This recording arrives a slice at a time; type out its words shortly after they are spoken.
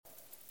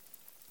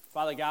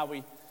Father God,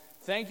 we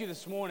thank you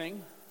this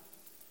morning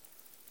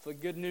for the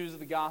good news of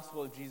the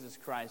gospel of Jesus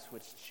Christ,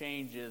 which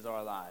changes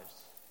our lives.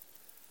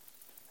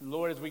 And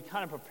Lord, as we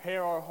kind of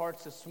prepare our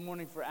hearts this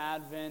morning for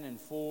Advent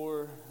and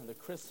for the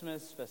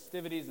Christmas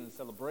festivities and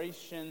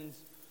celebrations,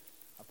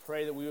 I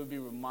pray that we would be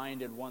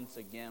reminded once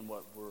again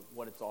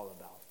what it's all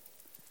about.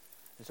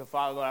 And so,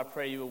 Father, Lord, I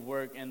pray you would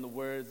work in the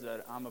words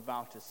that I'm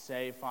about to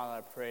say. Father,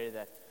 I pray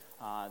that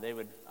they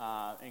would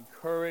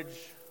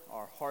encourage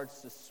our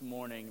hearts this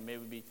morning. May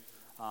we be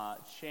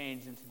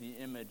changed into the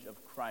image of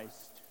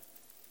Christ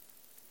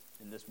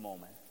in this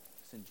moment.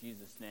 It's in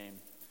Jesus' name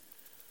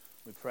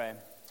we pray.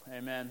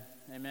 Amen.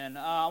 Amen.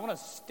 I want to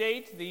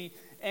state the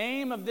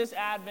aim of this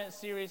Advent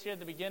series here at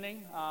the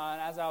beginning,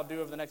 as I'll do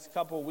over the next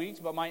couple of weeks.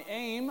 But my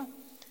aim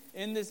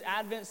in this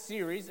Advent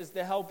series is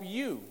to help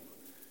you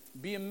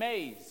be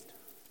amazed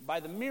by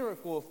the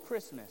miracle of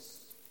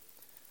Christmas,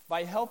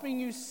 by helping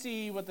you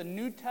see what the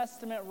New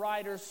Testament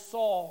writers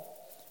saw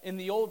in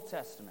the Old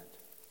Testament,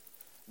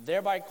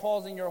 thereby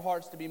causing your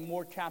hearts to be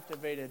more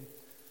captivated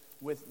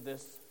with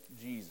this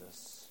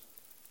Jesus.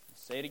 I'll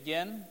say it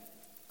again.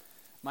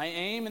 My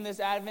aim in this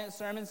Advent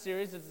sermon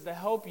series is to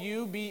help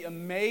you be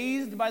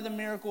amazed by the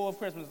miracle of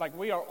Christmas. Like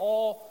we are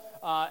all,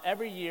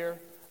 every year,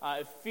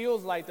 it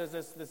feels like there's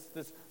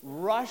this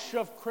rush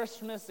of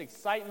Christmas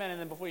excitement, and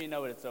then before you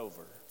know it, it's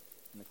over.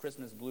 And the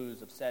Christmas blues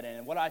have set in.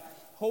 And what I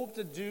hope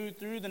to do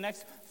through the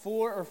next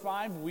 4 or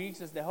 5 weeks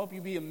is to help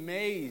you be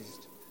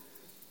amazed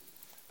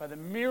by the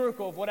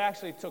miracle of what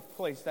actually took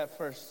place that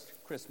first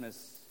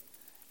Christmas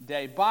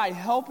day, by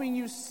helping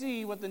you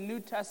see what the New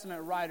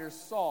Testament writers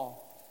saw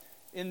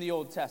in the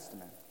Old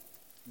Testament,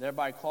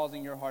 thereby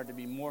causing your heart to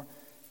be more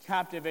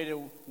captivated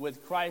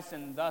with Christ.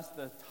 And thus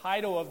the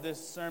title of this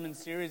sermon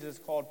series is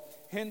called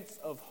Hints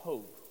of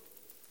Hope,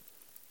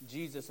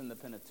 Jesus in the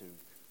Pentateuch.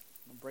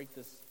 I'll break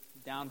this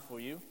down for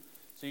you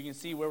so you can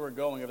see where we're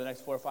going over the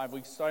next 4 or 5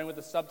 weeks, starting with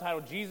the subtitle,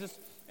 Jesus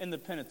in the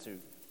Pentateuch.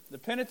 The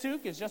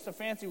Pentateuch is just a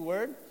fancy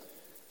word.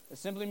 It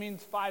simply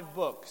means 5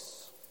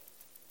 books.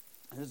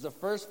 This is the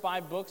first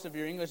 5 books of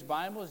your English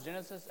Bible: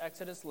 Genesis,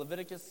 Exodus,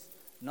 Leviticus,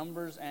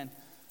 Numbers, and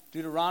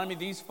Deuteronomy.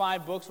 These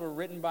 5 books were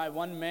written by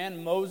one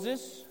man,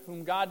 Moses,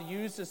 whom God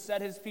used to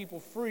set his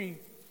people free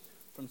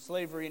from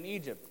slavery in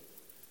Egypt,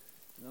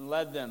 and then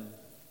led them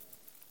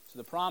to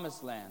the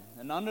Promised Land.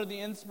 And under the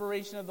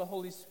inspiration of the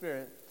Holy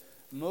Spirit,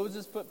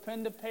 Moses put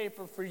pen to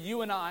paper for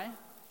you and I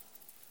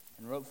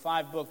and wrote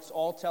 5 books,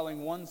 all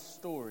telling one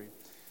story.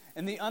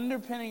 And the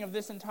underpinning of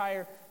this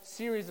entire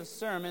series of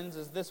sermons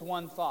is this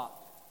one thought.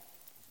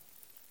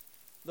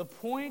 The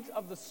point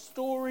of the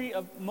story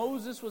of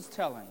Moses was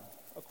telling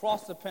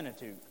across the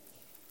Pentateuch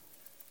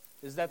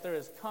is that there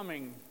is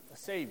coming a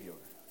Savior.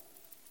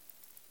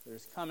 There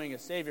is coming a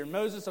Savior.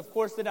 Moses, of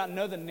course, did not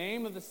know the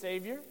name of the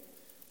Savior,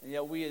 and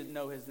yet we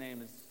know his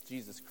name is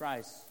Jesus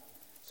Christ.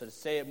 So to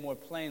say it more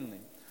plainly,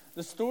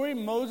 the story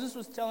Moses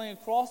was telling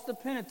across the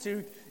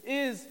Pentateuch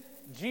is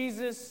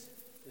Jesus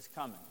is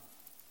coming.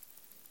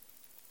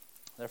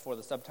 Therefore,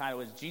 the subtitle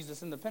is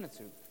Jesus in the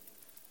Pentateuch.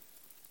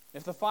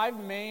 If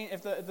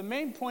the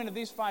main point of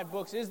these 5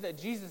 books is that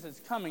Jesus is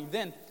coming,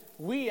 then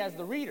we as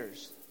the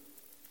readers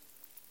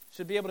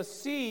should be able to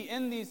see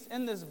in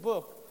this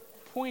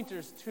book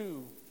pointers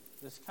to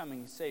this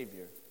coming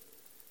Savior.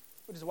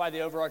 Which is why the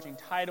overarching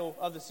title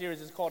of the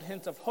series is called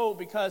Hints of Hope,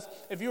 because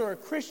if you're a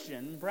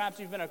Christian, perhaps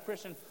you've been a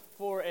Christian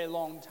for a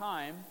long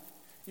time,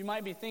 you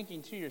might be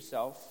thinking to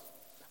yourself,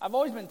 I've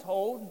always been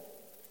told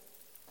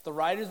the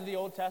writers of the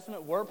Old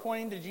Testament were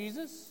pointing to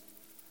Jesus,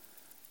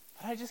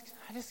 but I just,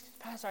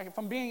 Pastor, if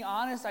I'm being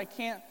honest, I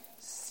can't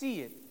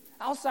see it.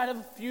 Outside of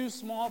a few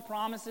small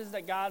promises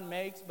that God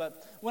makes,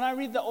 but when I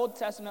read the Old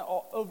Testament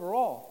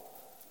overall,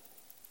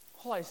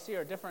 all I see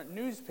are different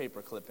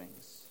newspaper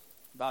clippings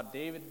about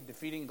David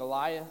defeating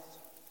Goliath,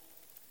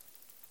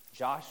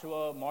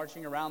 Joshua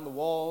marching around the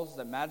walls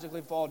that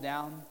magically fall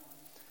down,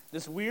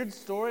 this weird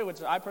story,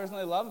 which I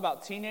personally love,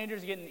 about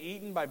teenagers getting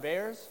eaten by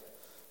bears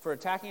for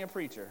attacking a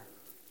preacher.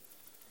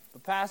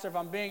 But Pastor, if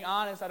I'm being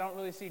honest, I don't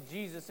really see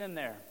Jesus in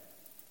there.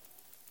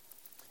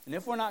 And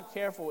if we're not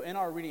careful in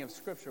our reading of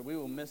Scripture, we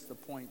will miss the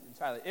point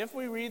entirely. If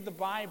we read the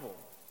Bible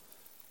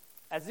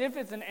as if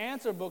it's an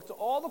answer book to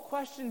all the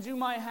questions you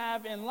might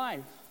have in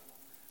life,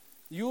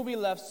 you will be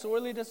left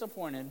sorely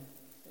disappointed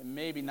and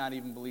maybe not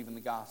even believe in the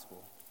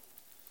gospel.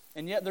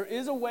 And yet there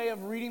is a way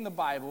of reading the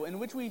Bible in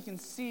which we can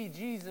see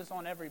Jesus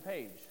on every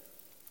page.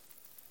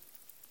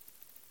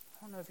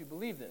 I don't know if you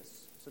believe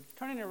this. So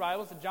turn in your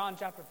Bibles to John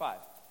chapter 5.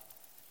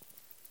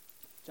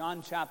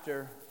 John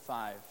chapter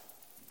 5.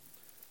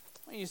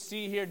 You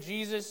see here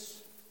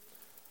Jesus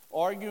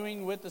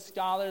arguing with the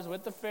scholars,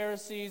 with the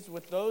Pharisees,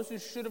 with those who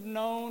should have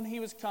known he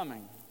was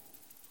coming.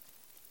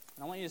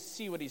 And I want you to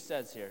see what he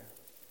says here.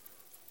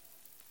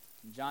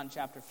 John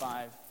chapter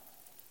 5,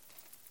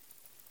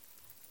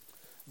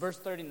 verse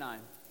 39.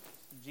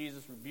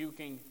 Jesus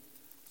rebuking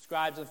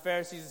scribes and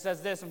Pharisees. It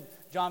says this in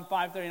John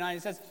 5:39. He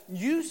says,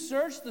 "You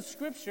search the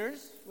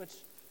Scriptures," which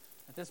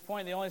at this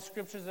point the only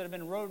Scriptures that have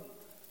been wrote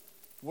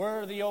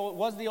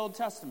was the Old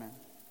Testament.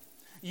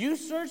 "You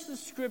search the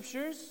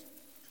Scriptures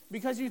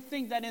because you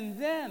think that in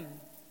them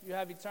you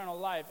have eternal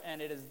life,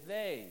 and it is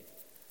they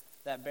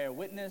that bear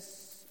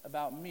witness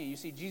about me. You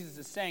see, Jesus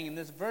is saying in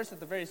this verse that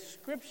the very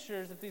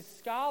scriptures that these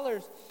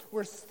scholars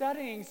were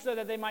studying so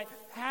that they might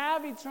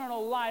have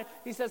eternal life,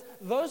 he says,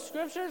 those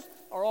scriptures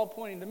are all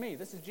pointing to me.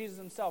 This is Jesus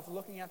himself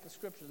looking at the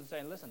scriptures and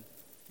saying, listen,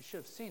 you should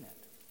have seen it.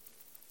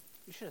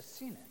 You should have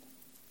seen it.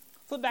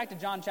 Flip back to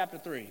John chapter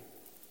 3.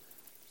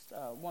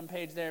 Just one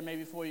page there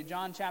maybe for you.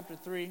 John chapter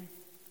 3.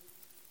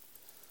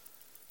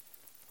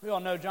 We all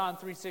know John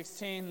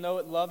 3:16. Know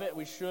it, love it,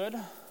 we should.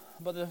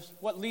 But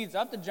what leads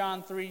up to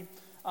John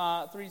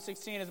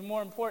 3:16 is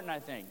more important, I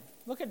think.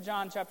 Look at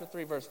John chapter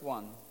 3, verse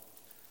 1. There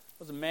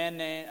was a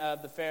man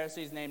of the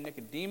Pharisees named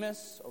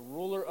Nicodemus, a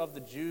ruler of the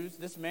Jews.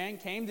 This man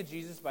came to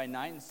Jesus by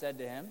night and said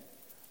to him,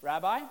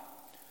 Rabbi,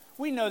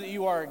 we know that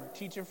you are a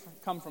teacher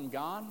come from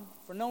God,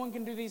 for no one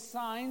can do these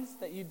signs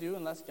that you do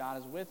unless God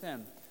is with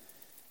him.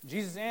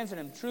 Jesus answered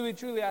him, Truly,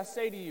 truly, I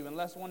say to you,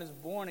 unless one is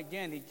born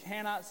again, he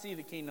cannot see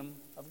the kingdom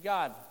of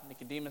God.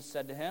 Nicodemus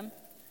said to him,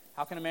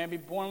 How can a man be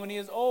born when he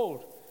is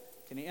old?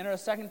 Can he enter a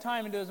second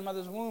time into his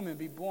mother's womb and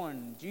be born?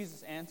 And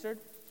Jesus answered,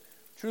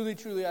 Truly,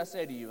 truly, I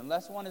say to you,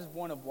 unless one is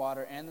born of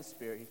water and the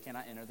Spirit, he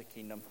cannot enter the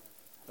kingdom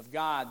of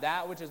God.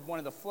 That which is born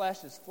of the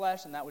flesh is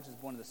flesh, and that which is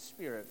born of the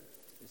Spirit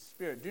is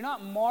spirit. Do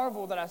not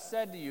marvel that I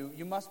said to you,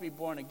 you must be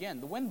born again.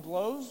 The wind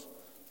blows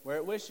where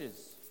it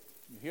wishes.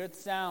 You hear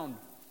its sound,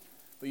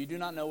 but you do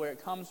not know where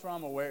it comes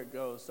from or where it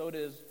goes. So it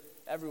is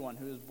everyone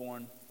who is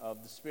born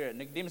of the Spirit.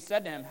 Nicodemus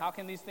said to him, How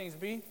can these things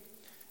be?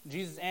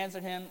 Jesus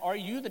answered him, Are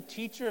you the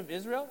teacher of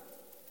Israel?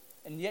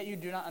 And yet you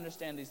do not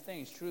understand these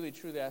things. Truly,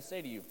 truly, I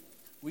say to you,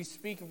 we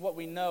speak of what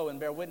we know and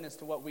bear witness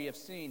to what we have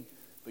seen,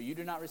 but you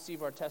do not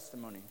receive our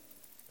testimony.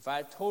 If I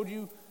have told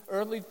you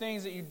earthly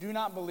things that you do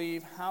not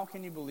believe, how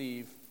can you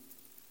believe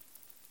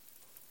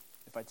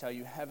if I tell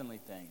you heavenly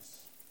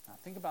things? Now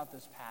think about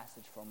this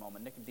passage for a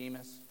moment.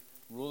 Nicodemus,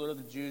 ruler of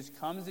the Jews,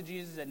 comes to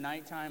Jesus at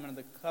nighttime under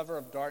the cover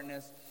of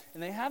darkness,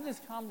 and they have this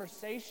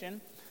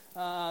conversation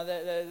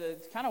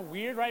that's kind of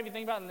weird, right? If you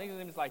think about it,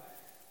 Nicodemus is like,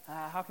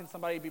 how can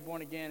somebody be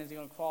born again? Is he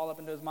going to crawl up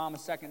into his mom a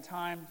second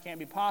time? Can't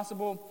be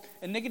possible.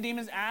 And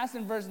Nicodemus asks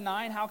in verse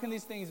 9, how can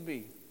these things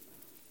be?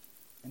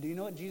 And do you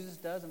know what Jesus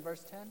does in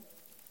verse 10?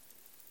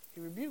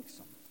 He rebukes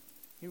him.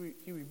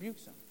 He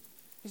rebukes him.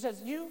 He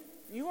says,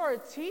 you are a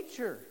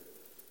teacher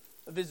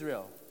of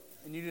Israel,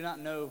 and you do not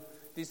know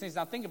these things.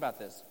 Now think about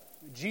this.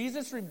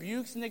 Jesus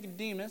rebukes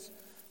Nicodemus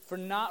for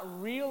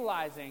not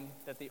realizing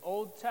that the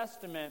Old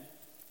Testament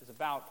is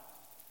about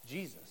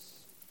Jesus.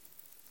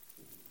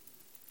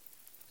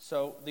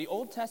 So the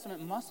Old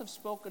Testament must have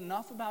spoken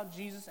enough about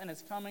Jesus and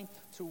his coming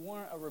to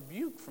warrant a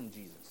rebuke from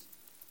Jesus.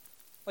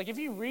 Like if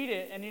you read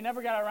it and you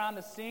never got around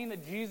to seeing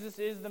that Jesus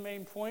is the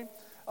main point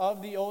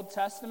of the Old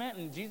Testament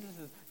and Jesus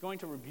is going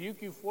to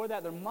rebuke you for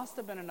that, there must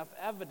have been enough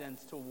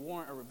evidence to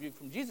warrant a rebuke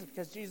from Jesus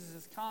because Jesus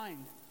is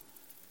kind.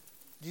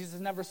 Jesus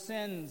never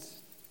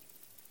sins.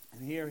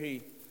 And here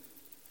he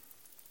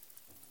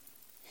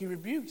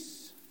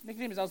rebukes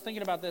Nicodemus. I was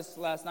thinking about this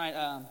last night.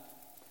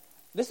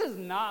 This is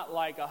not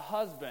like a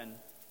husband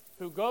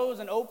who goes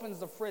and opens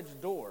the fridge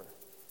door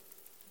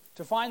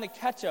to find the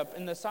ketchup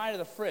in the side of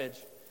the fridge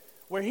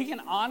where he can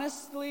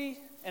honestly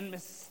and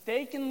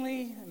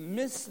mistakenly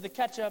miss the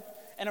ketchup,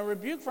 and a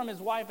rebuke from his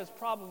wife is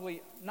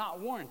probably not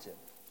warranted.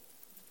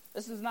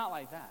 This is not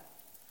like that.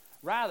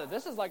 Rather,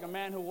 this is like a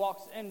man who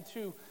walks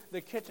into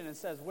the kitchen and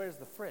says, "Where's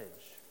the fridge?"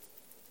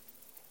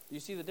 Do you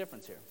see the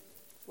difference here?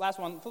 Last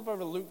one, flip over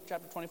to Luke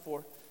chapter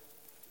 24.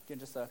 Again,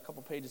 just a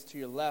couple pages to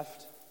your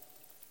left.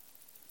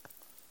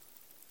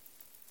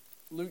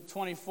 Luke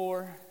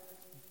 24,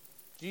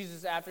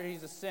 Jesus, after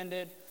he's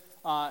ascended,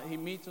 he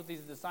meets with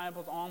these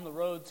disciples on the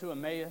road to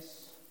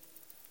Emmaus.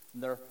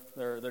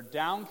 They're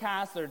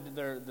downcast,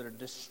 they're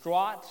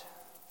distraught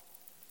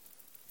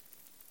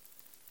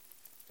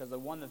because the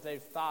one that they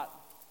thought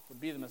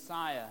would be the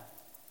Messiah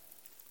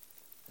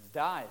has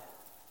died.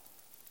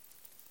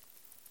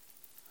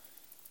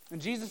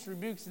 And Jesus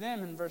rebukes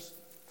them in verse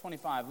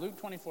 25, Luke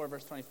 24,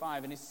 verse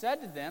 25. And he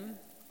said to them,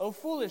 "O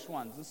foolish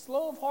ones, and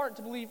slow of heart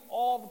to believe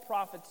all the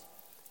prophets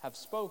have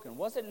spoken.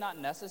 Was it not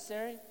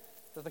necessary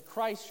that the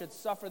Christ should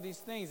suffer these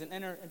things and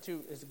enter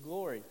into his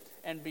glory?"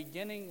 And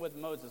beginning with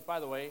Moses, by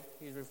the way,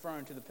 he's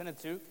referring to the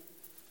Pentateuch.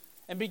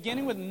 And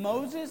beginning with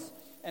Moses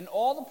and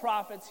all the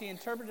prophets, he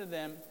interpreted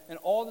them in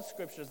all the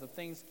scriptures the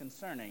things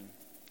concerning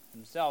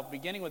himself.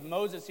 Beginning with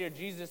Moses here,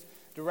 Jesus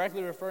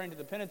directly referring to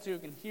the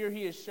Pentateuch, and here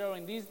he is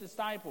showing these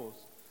disciples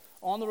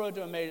on the road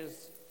to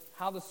Emmaus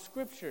how the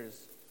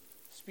scriptures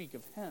speak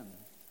of him.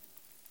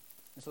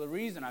 And so the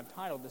reason I've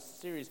titled this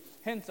series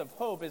Hints of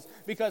Hope is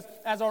because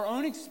as our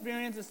own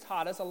experience has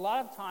taught us, a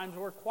lot of times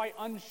we're quite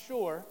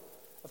unsure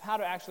of how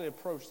to actually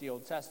approach the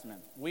Old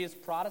Testament. We as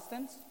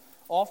Protestants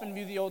often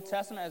view the Old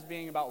Testament as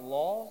being about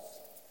laws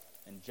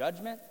and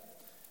judgment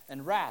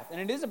and wrath.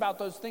 And it is about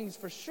those things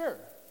for sure.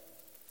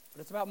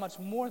 But it's about much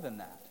more than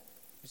that.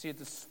 You see,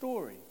 it's a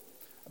story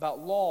about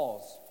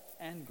laws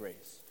and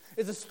grace.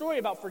 It's a story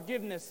about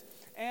forgiveness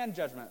and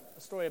judgment,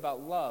 a story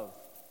about love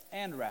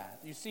and wrath.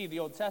 You see, the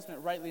Old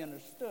Testament, rightly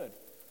understood,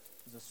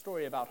 is a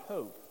story about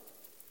hope.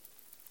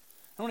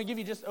 I want to give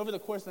you just over the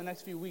course of the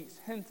next few weeks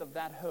hints of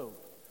that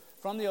hope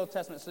from the Old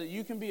Testament so that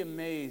you can be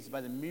amazed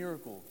by the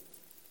miracle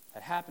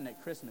that happened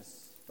at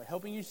Christmas, by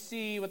helping you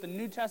see what the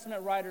New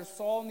Testament writers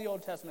saw in the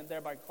Old Testament,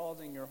 thereby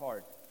causing your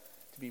heart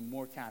to be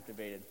more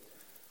captivated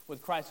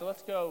with Christ. So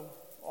let's go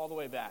all the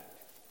way back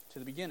to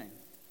the beginning.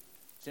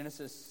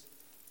 Genesis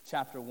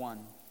chapter 1.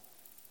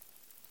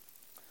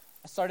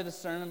 I started the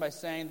sermon by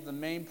saying that the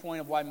main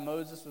point of why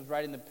Moses was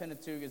writing the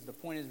Pentateuch is to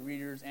point his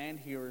readers and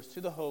hearers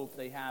to the hope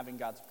they have in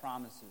God's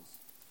promises.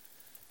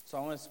 So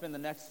I want to spend the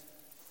next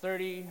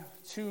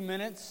 32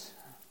 minutes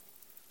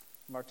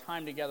of our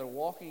time together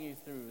walking you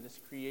through this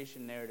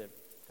creation narrative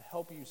to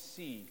help you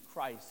see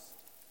Christ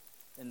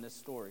in this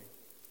story.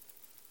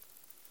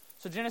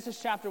 So Genesis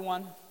chapter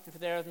 1, if you're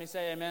there with me,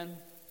 say amen.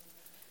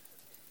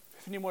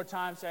 If you need more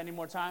time, say I need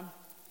more time.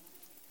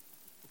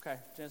 Okay,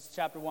 Genesis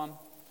chapter 1,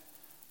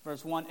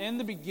 verse 1. In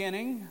the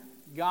beginning,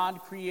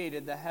 God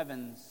created the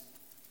heavens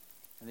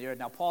and the earth.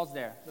 Now pause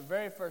there. The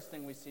very first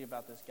thing we see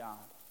about this God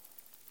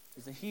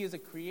is that he is a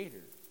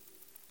creator.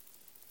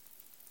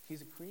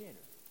 He's a creator.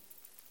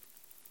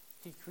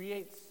 He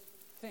creates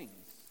things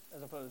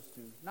as opposed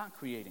to not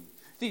creating.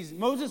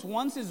 Moses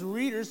wants his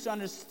readers to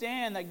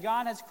understand that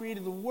God has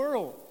created the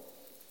world.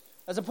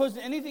 As opposed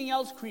to anything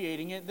else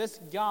creating it, this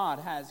God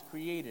has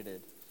created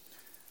it.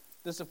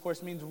 This, of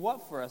course, means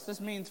what for us?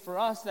 This means for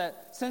us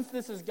that since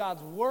this is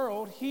God's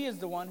world, he is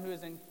the one who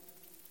is in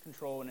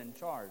control and in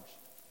charge,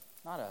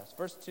 not us.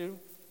 Verse 2,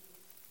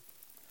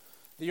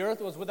 the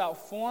earth was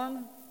without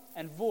form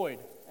and void,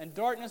 and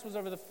darkness was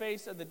over the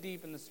face of the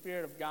deep, and the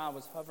Spirit of God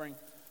was hovering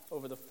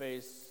over the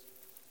face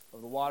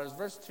of the waters.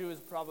 Verse 2 is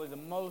probably the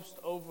most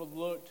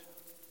overlooked,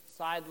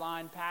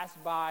 sidelined,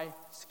 passed by,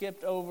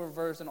 skipped over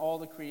verse in all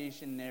the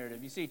creation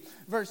narrative. You see,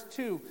 verse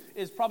 2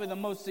 is probably the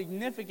most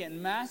significant,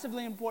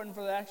 massively important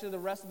for the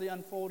rest of the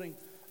unfolding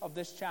of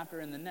this chapter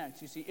and the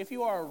next. You see, if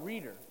you are a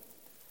reader,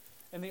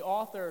 and the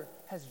author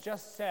has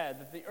just said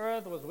that the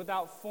earth was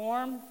without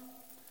form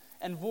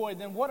and void,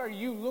 then what are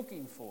you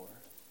looking for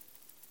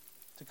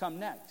to come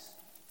next?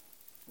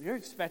 You're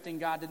expecting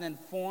God to then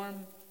form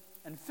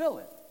and fill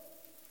it.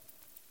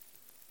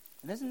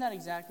 And isn't that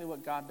exactly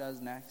what God does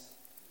next?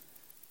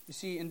 You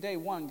see, in day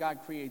 1, God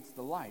creates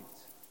the light.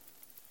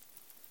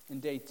 In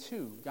day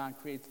 2, God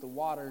creates the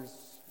waters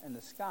and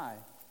the sky.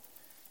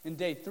 In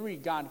day 3,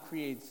 God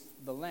creates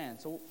the land.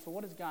 So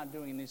what is God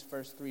doing in these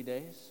first 3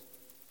 days?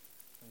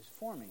 He's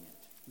forming it.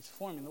 He's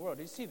forming the world.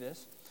 Do you see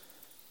this?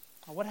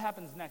 What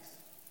happens next?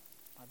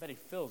 I bet he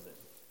fills it.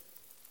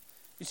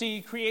 You see,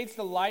 he creates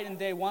the light in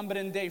day 1, but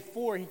in day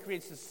 4, he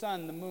creates the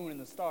sun, the moon, and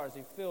the stars.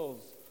 He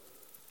fills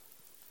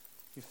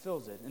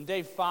it. In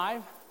day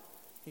 5,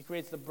 he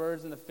creates the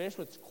birds and the fish,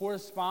 which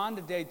correspond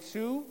to day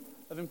 2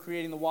 of him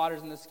creating the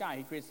waters in the sky.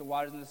 He creates the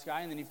waters in the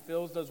sky, and then he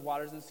fills those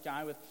waters in the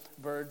sky with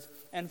birds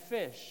and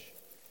fish.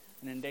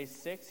 And in day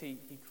 6, he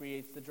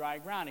creates the dry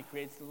ground. He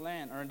creates the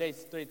land. Or in day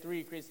 3,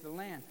 he creates the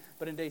land.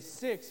 But in day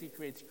 6, he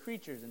creates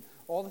creatures and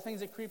all the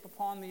things that creep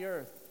upon the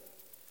earth.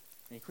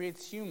 And he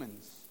creates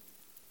humans.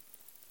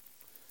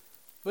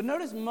 But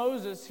notice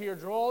Moses here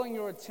drawing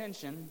your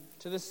attention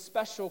to this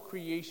special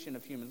creation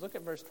of humans. Look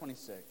at verse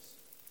 26.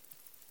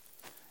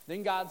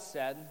 Then God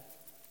said,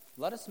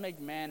 "Let us make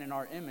man in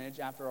our image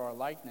after our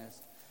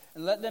likeness,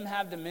 and let them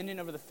have dominion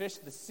over the fish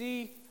of the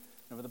sea,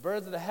 and over the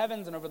birds of the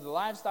heavens, and over the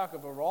livestock,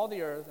 over all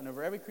the earth, and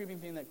over every creeping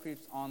thing that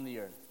creeps on the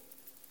earth."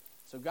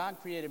 So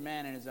God created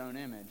man in his own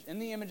image. In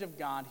the image of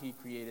God he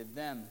created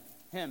them.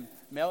 Him,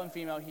 male and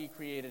female, he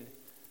created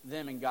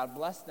them, and God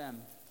blessed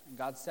them. And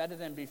God said to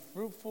them, "Be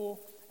fruitful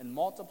and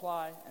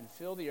multiply and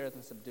fill the earth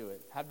and subdue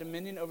it. Have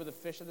dominion over the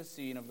fish of the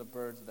sea and over the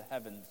birds of the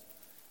heavens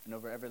and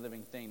over every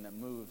living thing that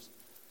moves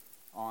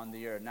on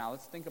the earth." Now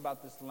let's think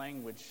about this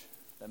language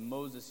that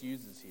Moses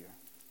uses here.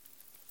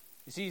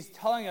 You see, he's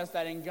telling us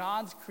that in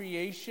God's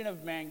creation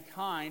of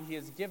mankind, he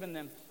has given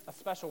them a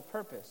special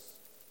purpose.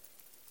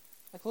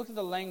 Like, look at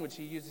the language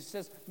he uses. He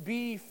says,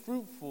 "Be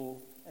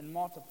fruitful and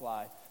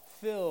multiply,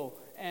 fill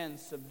and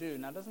subdue."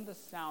 Now, doesn't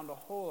this sound a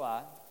whole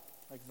lot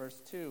like verse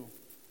 2?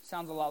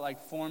 Sounds a lot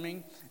like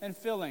forming and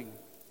filling.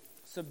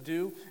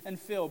 Subdue and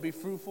fill. Be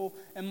fruitful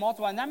and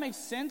multiply. And that makes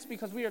sense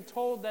because we are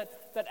told that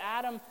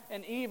Adam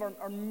and Eve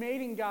are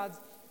made in God's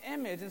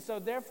image. And so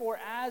therefore,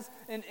 as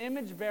an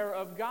image bearer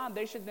of God,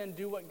 they should then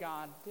do what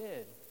God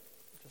did.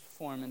 Just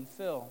form and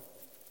fill.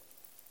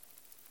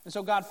 And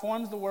so God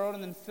forms the world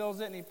and then fills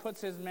it, and he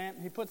puts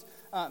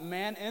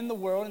man in the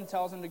world and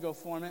tells him to go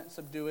form it,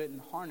 subdue it, and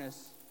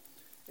harness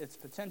its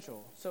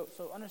potential.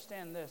 So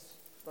understand this,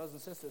 brothers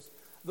and sisters.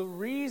 The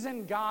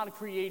reason God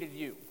created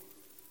you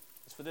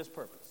is for this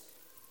purpose.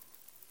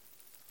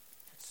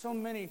 So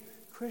many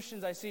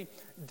Christians I see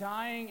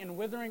dying and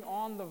withering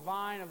on the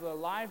vine of their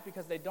life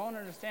because they don't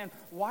understand,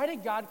 why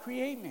did God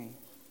create me?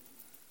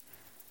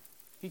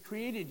 He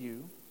created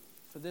you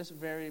for this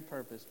very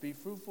purpose. Be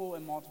fruitful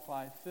and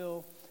multiply,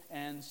 fill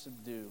and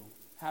subdue.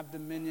 Have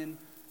dominion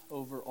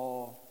over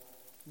all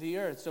the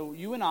earth. So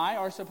you and I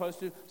are supposed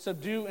to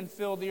subdue and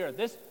fill the earth.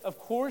 This, of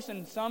course,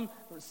 in some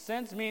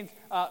sense means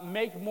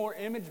make more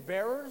image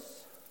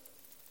bearers.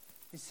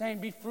 He's saying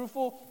be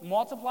fruitful,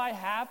 multiply,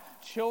 have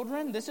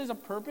children. This is a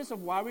purpose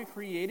of why we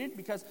created,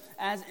 because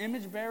as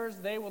image bearers,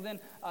 they will then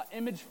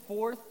image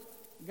forth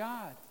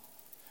God.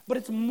 But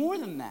it's more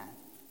than that.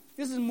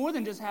 This is more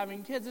than just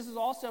having kids. This is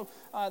also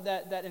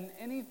that in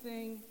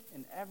anything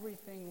and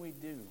everything we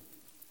do,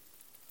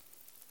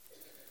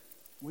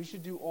 we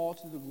should do all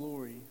to the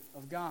glory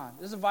of God.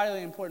 This is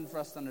vitally important for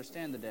us to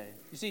understand today.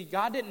 You see,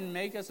 God didn't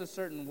make us a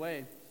certain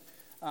way.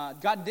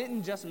 God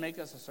didn't just make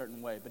us a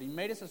certain way, but he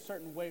made us a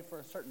certain way for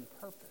a certain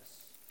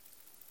purpose.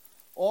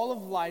 All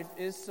of life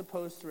is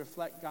supposed to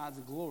reflect God's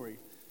glory,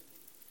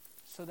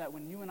 so that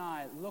when you and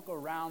I look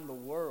around the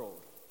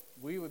world,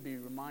 we would be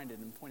reminded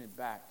and pointed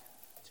back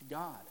to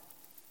God,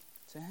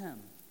 to him.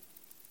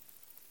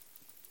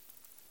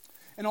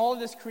 In all of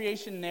this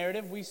creation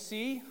narrative, we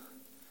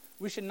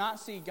should not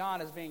see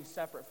God as being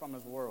separate from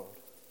his world.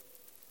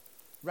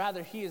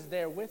 Rather, he is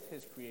there with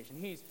his creation.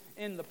 He's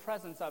in the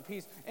presence of,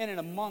 he's in and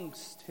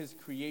amongst his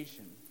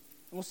creation.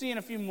 And we'll see in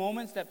a few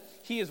moments that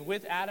he is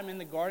with Adam in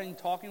the garden,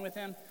 talking with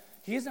him.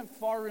 He isn't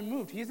far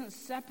removed. He isn't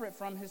separate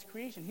from his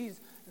creation. He's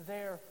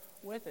there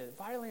with it.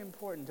 Vitally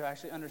important to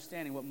actually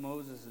understanding what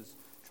Moses is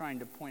trying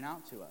to point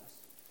out to us.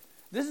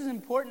 This is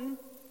important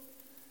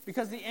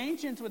because the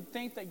ancients would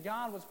think that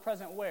God was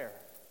present where?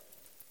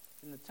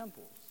 In the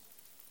temples.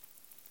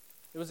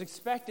 It was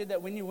expected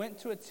that when you went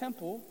to a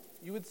temple,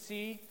 you would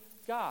see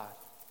God.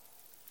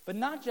 But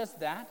not just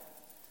that.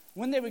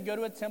 When they would go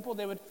to a temple,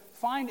 they would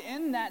find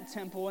in that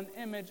temple an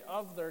image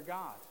of their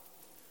God.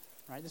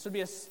 Right? This would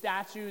be a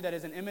statue that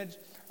is an image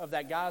of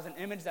that God, an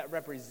image that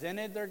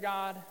represented their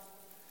God.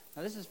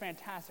 Now this is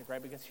fantastic,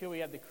 right? Because here we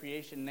have the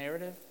creation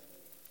narrative,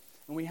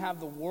 and we have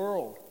the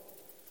world,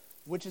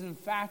 which is in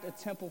fact a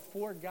temple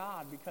for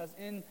God, because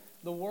in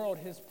the world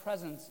his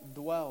presence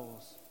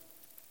dwells.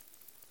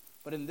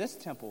 But in this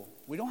temple,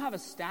 we don't have a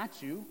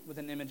statue with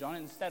an image on it.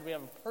 Instead, we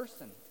have a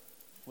person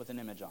with an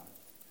image on it.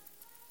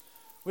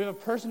 We have a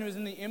person who is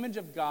in the image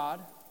of God,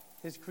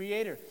 his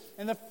creator.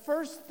 And the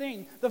first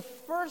thing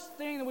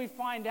that we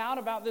find out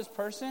about this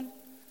person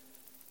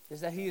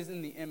is that he is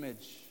in the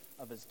image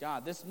of his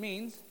God. This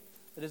means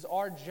that it is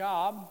our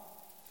job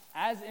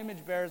as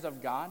image bearers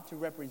of God to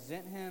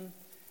represent him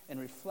and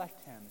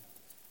reflect him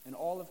in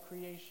all of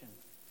creation.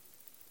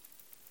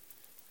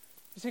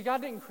 You see,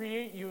 God didn't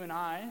create you and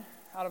I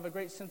out of a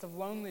great sense of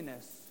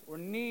loneliness or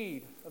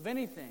need of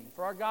anything.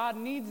 For our God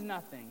needs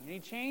nothing, and he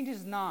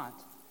changes not.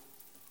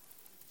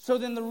 So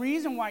then the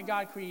reason why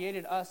God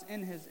created us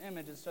in his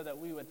image is so that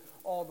we would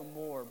all the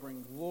more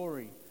bring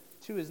glory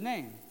to his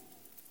name.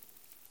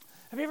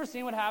 Have you ever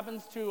seen what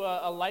happens to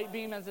a light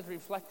beam as it's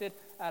reflected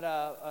at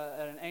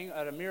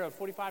a mirror of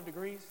 45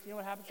 degrees? You know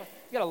what happens?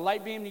 You got a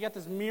light beam, you got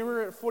this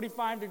mirror at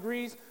 45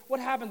 degrees. What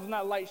happens when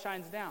that light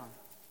shines down?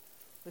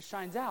 It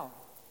shines out.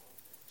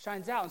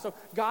 And so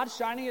God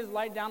shining his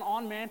light down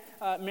on man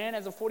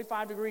as a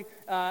 45-degree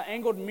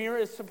angled mirror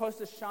is supposed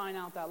to shine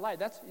out that light.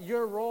 That's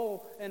your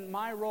role, and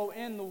my role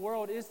in the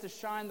world is to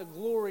shine the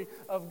glory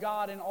of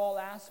God in all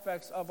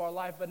aspects of our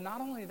life. But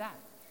not only that.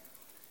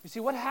 You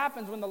see, what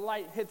happens when the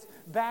light hits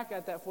back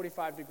at that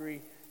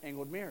 45-degree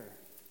angled mirror?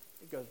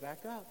 It goes back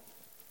up.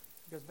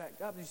 It goes back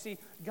up. You see,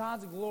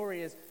 God's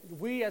glory is,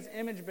 we as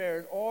image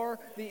bearers are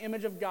the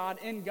image of God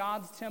in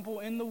God's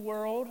temple in the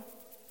world.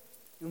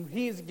 And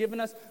he has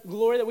given us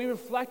glory that we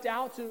reflect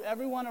out to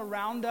everyone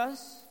around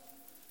us,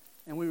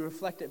 and we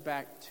reflect it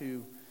back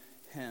to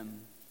him.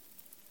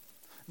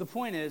 The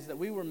point is that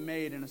we were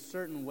made in a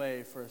certain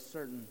way for a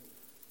certain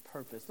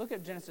purpose. Look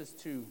at Genesis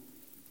 2,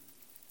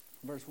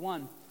 verse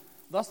 1.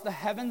 Thus the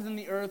heavens and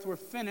the earth were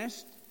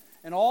finished,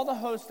 and all the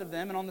host of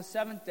them, and on the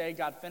seventh day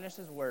God finished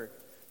his work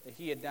that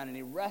he had done, and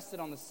he rested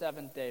on the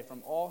seventh day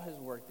from all his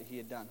work that he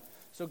had done.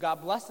 So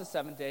God blessed the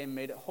seventh day and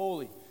made it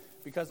holy,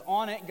 because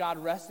on it God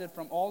rested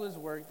from all his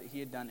work that he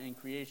had done in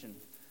creation.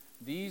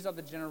 These are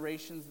the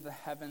generations of the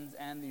heavens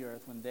and the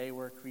earth when they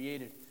were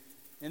created,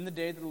 in the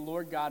day that the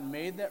Lord God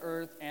made the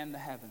earth and the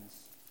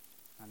heavens.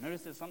 Now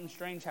notice that something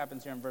strange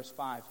happens here in verse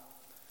 5.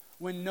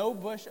 When no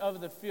bush of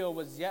the field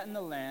was yet in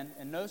the land,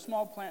 and no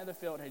small plant of the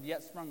field had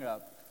yet sprung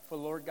up, for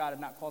the Lord God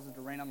had not caused it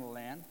to rain on the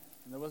land,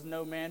 and there was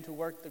no man to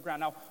work the ground.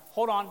 Now,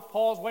 hold on,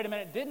 pause, wait a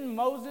minute. Didn't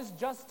Moses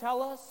just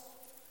tell us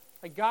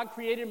that God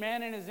created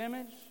man in his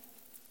image?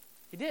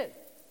 He did.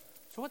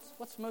 So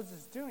what's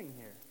Moses doing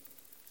here?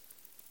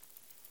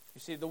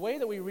 You see, the way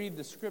that we read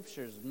the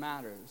scriptures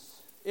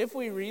matters. If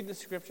we read the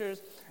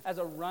scriptures as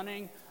a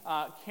running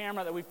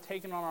camera that we've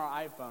taken on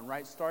our iPhone,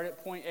 right? Start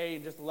at point A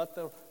and just let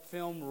the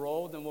film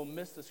roll, then we'll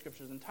miss the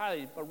scriptures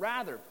entirely. But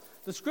rather,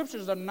 the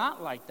scriptures are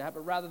not like that,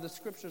 but rather the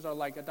scriptures are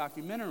like a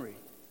documentary.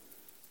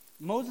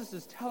 Moses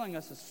is telling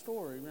us a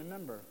story,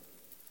 remember.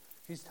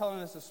 He's telling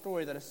us a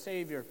story that a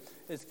Savior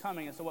is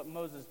coming. And so what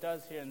Moses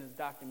does here in this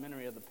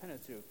documentary of the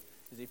Pentateuch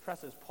is he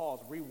presses pause,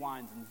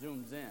 rewinds, and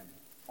zooms in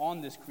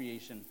on this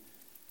creation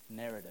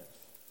narrative.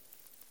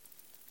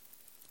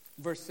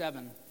 Verse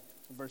 7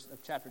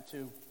 of chapter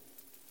 2.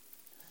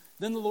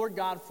 Then the Lord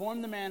God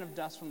formed the man of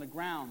dust from the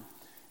ground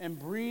and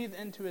breathed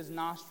into his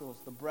nostrils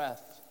the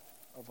breath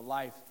of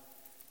life,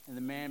 and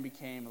the man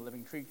became a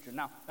living creature.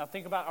 Now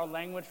think about our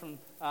language from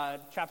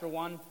chapter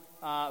 1,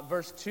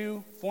 verse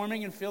 2,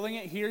 forming and filling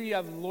it. Here you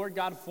have the Lord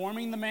God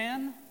forming the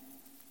man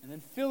and then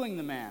filling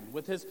the man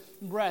with his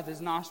breath, his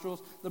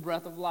nostrils, the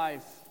breath of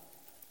life.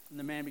 And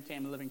the man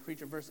became a living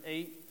creature. Verse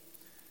 8,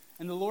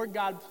 and the Lord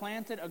God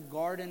planted a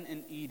garden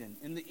in Eden,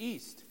 in the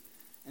east,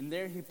 and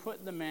there he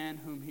put the man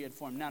whom he had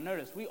formed. Now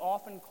notice, we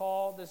often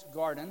call this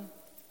garden,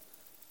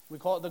 we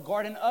call it the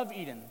Garden of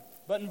Eden.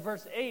 But in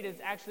verse 8, it's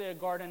actually a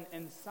garden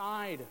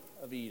inside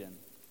of Eden.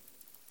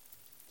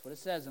 That's what it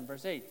says in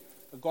verse 8.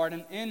 A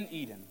garden in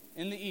Eden,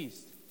 in the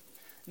east.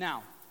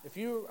 Now, if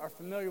you are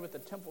familiar with the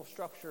temple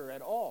structure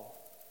at all,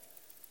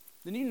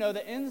 then you know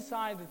that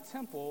inside the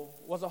temple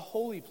was a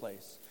holy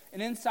place.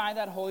 And inside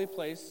that holy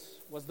place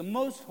was the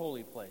most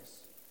holy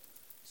place.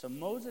 So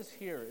Moses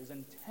here is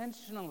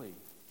intentionally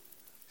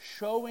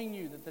showing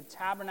you that the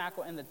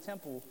tabernacle and the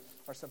temple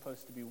are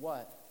supposed to be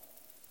what?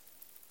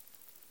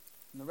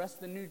 And the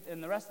rest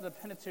of the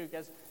Pentateuch,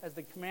 as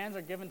the commands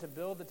are given to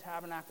build the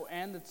tabernacle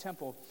and the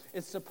temple,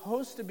 it's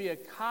supposed to be a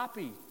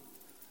copy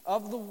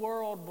of the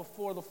world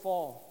before the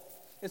fall.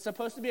 It's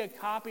supposed to be a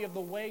copy of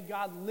the way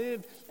God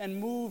lived and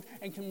moved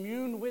and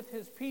communed with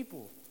his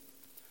people.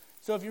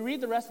 So if you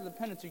read the rest of the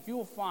Pentateuch, you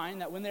will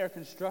find that when they are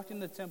constructing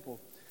the temple,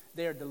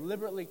 they are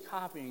deliberately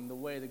copying the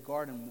way the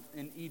garden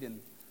in Eden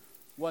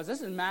was.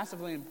 This is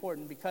massively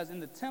important because in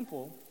the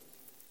temple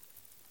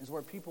is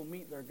where people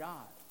meet their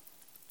God.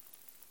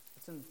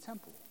 It's in the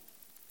temple.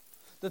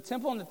 The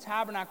temple and the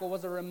tabernacle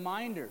was a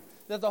reminder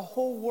that the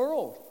whole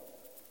world,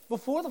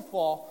 before the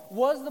fall,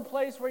 was the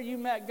place where you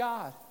met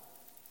God.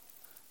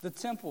 The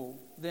temple,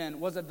 then,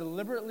 was a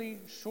deliberately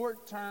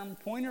short-term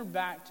pointer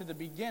back to the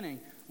beginning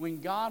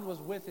when God was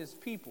with his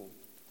people.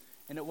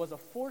 And it was a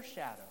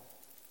foreshadow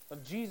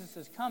of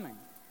Jesus' coming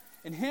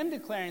and him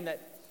declaring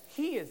that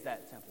he is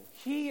that temple.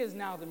 He is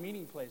now the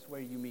meeting place where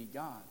you meet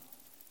God.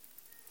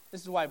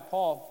 This is why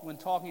Paul, when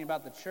talking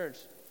about the church,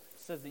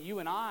 says that you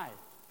and I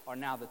are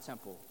now the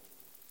temple.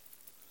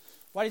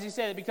 Why does he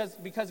say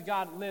that? Because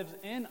God lives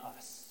in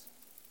us.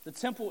 The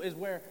temple is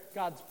where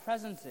God's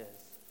presence is.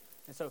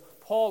 And so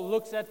Paul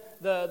looks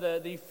at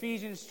the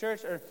Ephesians church,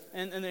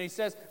 and then he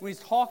says, when he's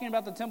talking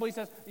about the temple, he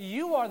says,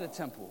 you are the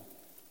temple.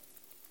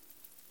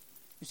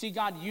 You see,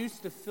 God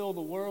used to fill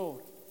the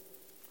world.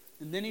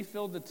 And then he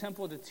filled the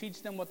temple to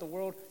teach them what the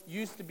world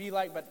used to be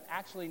like, but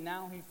actually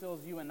now he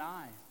fills you and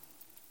I.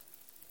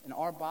 And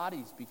our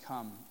bodies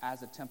become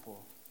as a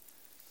temple.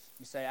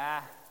 You say,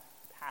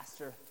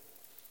 Pastor,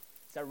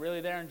 is that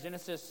really there in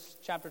Genesis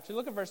chapter 2?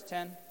 Look at verse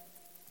 10.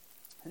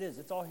 It is.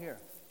 It's all here.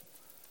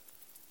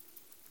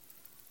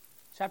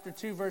 Chapter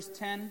 2, verse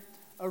 10.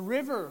 A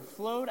river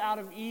flowed out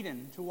of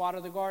Eden to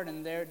water the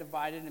garden. There it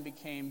divided and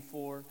became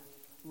 4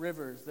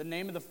 rivers. The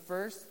name of the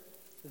first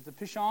is the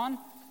Pishon.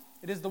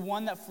 It is the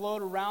one that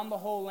flowed around the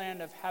whole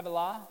land of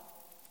Havilah,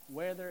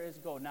 where there is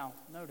gold. Now,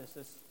 notice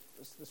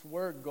this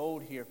word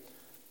gold here.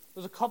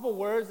 There's a couple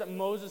words that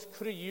Moses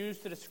could have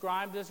used to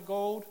describe this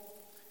gold,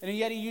 and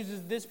yet he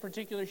uses this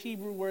particular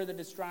Hebrew word that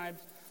describes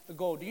the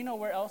gold. Do you know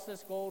where else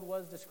this gold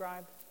was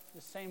described?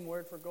 The same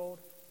word for gold?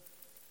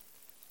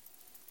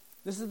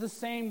 This is the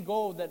same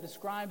gold that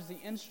describes the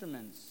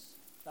instruments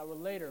that were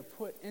later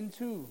put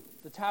into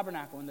the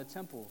tabernacle in the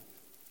temple.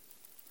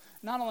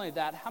 Not only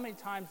that, how many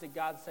times did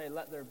God say,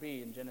 let there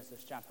be in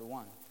Genesis chapter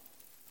 1?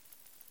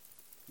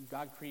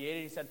 God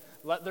created, he said,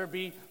 let there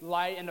be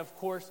light, and of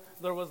course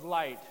there was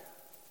light.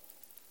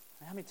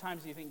 How many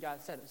times do you think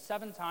God said it?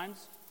 7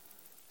 times.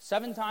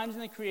 7 times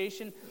in the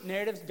creation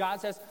narratives, God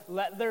says,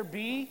 let there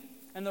be,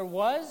 and there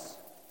was.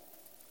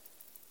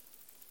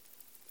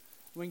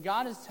 When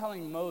God is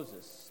telling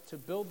Moses to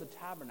build the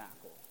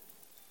tabernacle,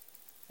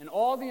 and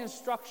all the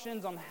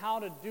instructions on how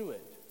to do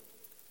it,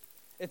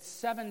 it's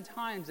 7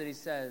 times that he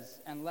says,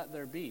 and let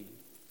there be.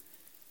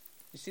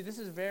 You see, this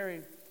is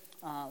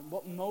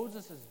what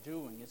Moses is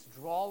doing. It's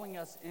drawing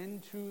us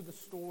into the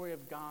story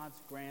of God's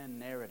grand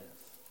narrative.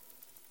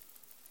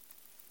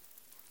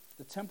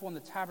 The temple and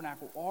the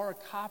tabernacle are a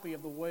copy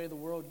of the way the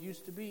world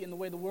used to be and the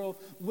way the world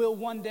will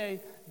one day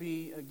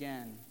be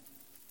again.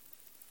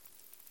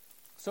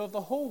 So if the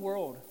whole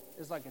world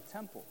is like a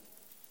temple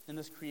in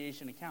this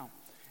creation account,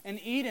 and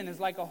Eden is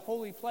like a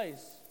holy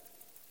place,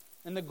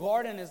 and the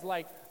garden is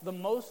like the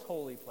most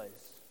holy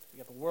place. You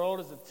got the world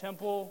as a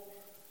temple.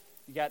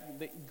 You got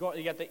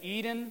the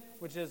Eden,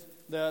 which is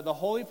the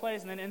holy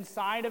place. And then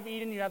inside of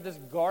Eden, you have this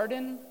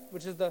garden,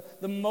 which is the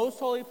most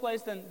holy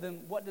place.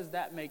 Then what does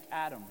that make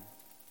Adam?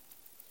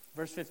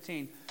 Verse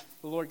 15,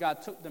 the Lord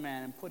God took the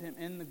man and put him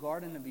in the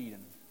Garden of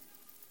Eden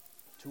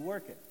to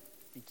work it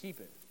and keep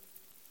it.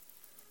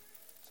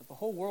 So the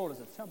whole world is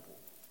a temple.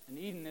 And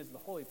Eden is the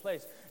holy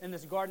place. And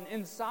this garden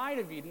inside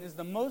of Eden is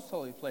the most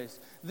holy place.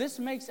 This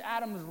makes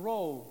Adam's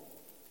role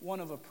one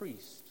of a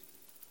priest.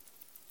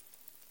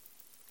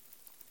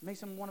 It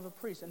makes him one of a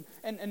priest.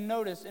 And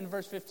notice in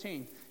verse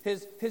 15,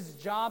 his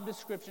job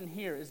description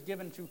here is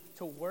given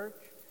to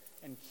work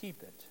and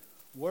keep it.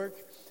 Work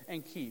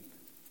and keep.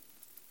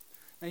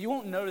 Now, you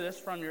won't know this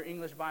from your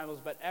English Bibles,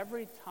 but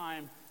every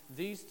time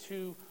these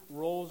two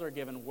roles are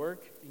given,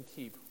 work and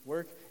keep,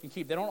 work and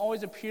keep. They don't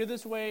always appear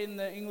this way in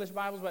the English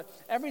Bibles, but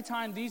every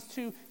time these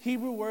two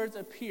Hebrew words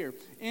appear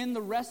in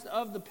the rest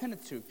of the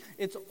Pentateuch,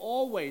 it's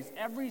always,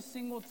 every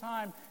single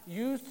time,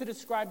 used to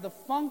describe the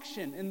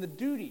function and the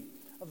duty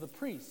of the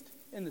priest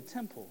in the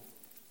temple.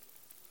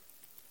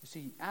 You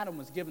see, Adam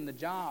was given the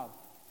job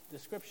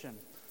description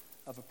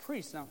of a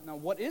priest. Now,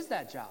 what is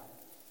that job?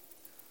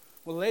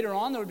 Well, later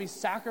on, there would be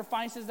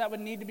sacrifices that would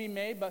need to be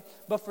made,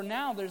 but for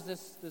now, there's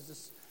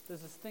this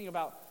thing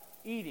about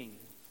eating,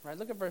 right?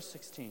 Look at verse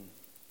 16.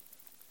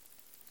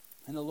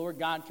 And the Lord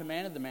God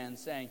commanded the man,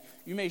 saying,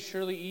 "You may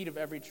surely eat of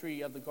every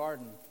tree of the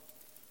garden."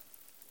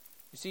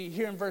 You see,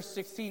 here in verse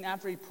 16,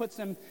 after he puts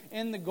him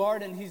in the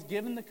garden, he's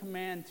given the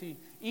command to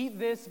eat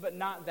this, but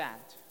not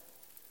that.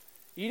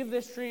 Eat of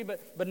this tree,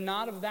 but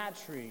not of that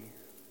tree.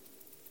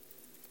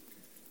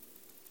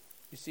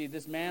 You see,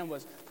 this man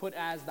was put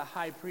as the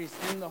high priest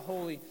in the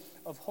Holy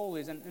of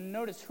Holies. And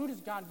notice, who does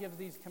God give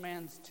these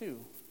commands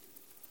to?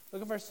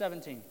 Look at verse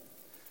 17.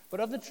 "But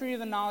of the tree of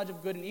the knowledge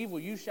of good and evil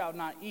you shall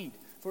not eat,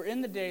 for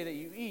in the day that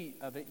you eat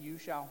of it you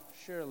shall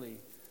surely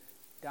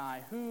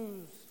die."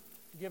 Who's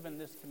given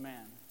this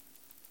command?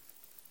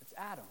 It's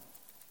Adam.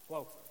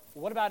 Well,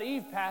 what about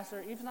Eve,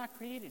 Pastor? Eve's not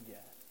created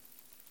yet.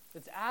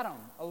 It's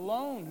Adam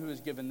alone who is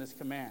given this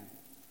command.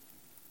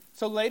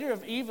 So later,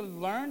 if Eve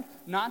learned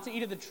not to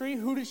eat of the tree,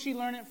 who did she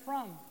learn it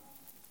from?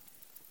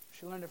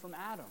 She learned it from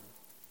Adam,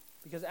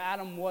 because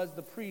Adam was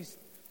the priest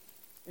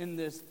in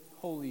this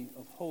Holy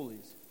of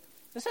Holies.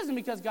 This isn't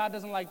because God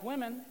doesn't like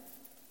women.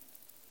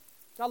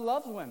 God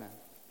loves women,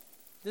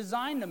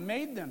 designed them,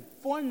 made them,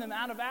 formed them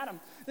out of Adam.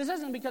 This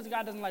isn't because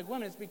God doesn't like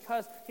women. It's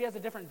because he has a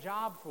different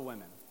job for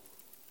women.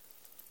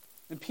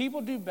 And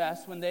people do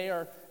best when they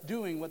are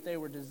doing what they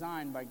were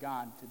designed by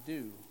God to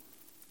do.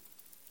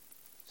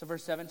 So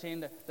verse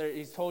 17,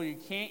 he's told you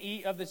can't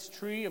eat of this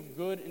tree of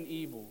good and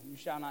evil. You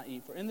shall not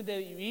eat. For in the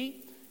day that you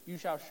eat, you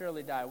shall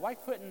surely die. Why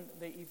couldn't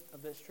they eat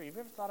of this tree? Have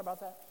you ever thought about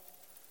that?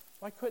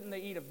 Why couldn't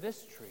they eat of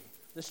this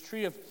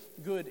tree of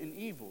good and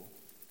evil?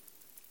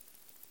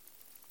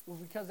 Well,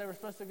 because they were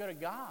supposed to go to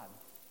God.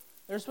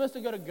 They were supposed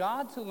to go to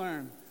God to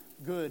learn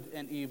good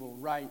and evil,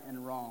 right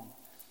and wrong.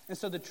 And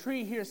so the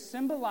tree here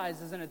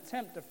symbolizes an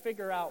attempt to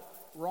figure out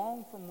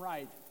wrong from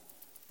right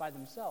by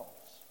themselves.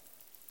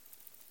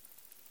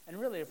 And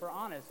really, if we're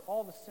honest,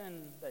 all the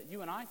sin that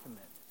you and I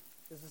commit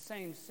is the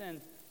same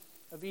sin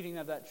of eating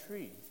of that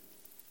tree.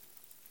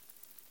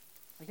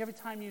 Like every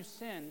time you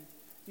sin,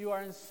 you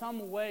are in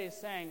some way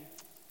saying,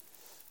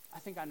 I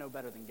think I know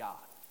better than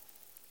God.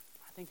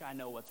 I think I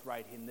know what's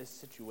right in this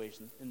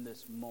situation, in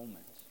this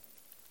moment.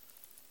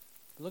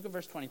 But look at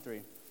verse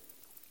 23,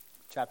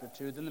 chapter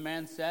 2. Then the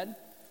man said,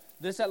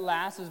 "This at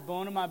last is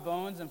bone of my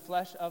bones and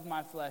flesh of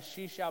my flesh.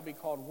 She shall be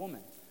called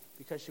woman,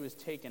 because she was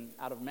taken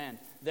out of man.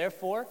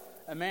 Therefore,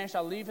 a man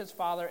shall leave his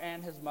father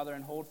and his mother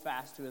and hold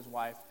fast to his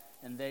wife,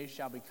 and they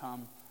shall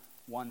become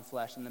one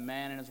flesh. And the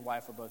man and his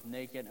wife were both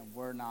naked and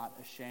were not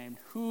ashamed."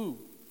 Who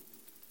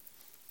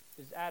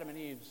is Adam and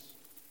Eve's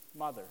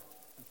mother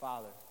and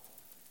father?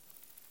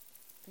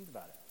 Think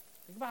about it.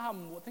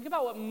 Think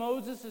about what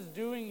Moses is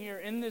doing here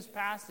in this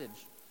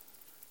passage.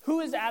 Who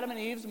is Adam and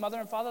Eve's mother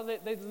and father?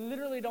 They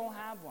literally don't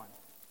have one.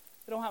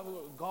 They don't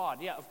have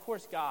God. Yeah, of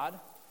course God.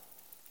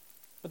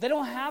 But they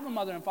don't have a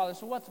mother and father.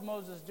 So what's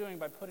Moses doing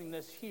by putting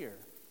this here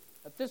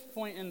at this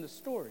point in the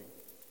story?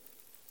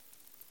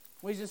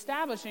 Well, he's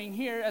establishing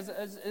here, as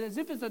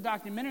if it's a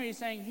documentary, he's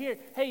saying here,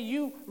 hey,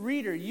 you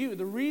reader,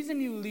 the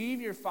reason you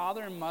leave your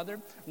father and mother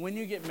when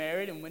you get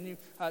married and when you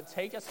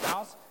take a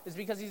spouse is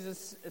because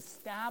he's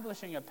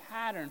establishing a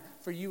pattern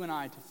for you and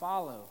I to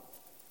follow.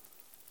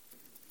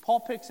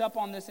 Paul picks up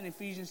on this in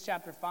Ephesians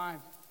chapter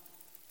 5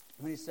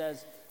 when he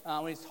says,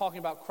 when he's talking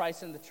about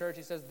Christ in the church,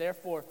 he says,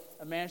 "Therefore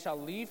a man shall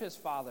leave his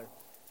father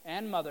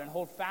and mother and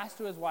hold fast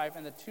to his wife,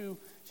 and the two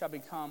shall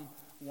become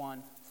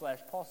one flesh."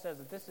 Paul says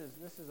that this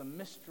is a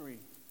mystery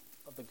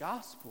of the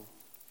gospel.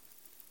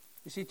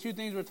 You see, two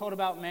things we're told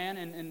about man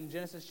in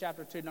Genesis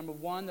chapter 2. Number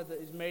one, that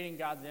he's made in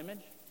God's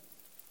image.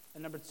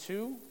 And number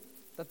two,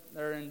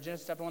 or in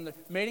Genesis chapter 1, they're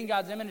made in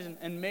God's image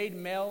and made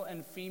male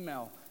and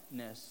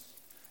femaleness.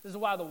 This is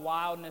why the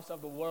wildness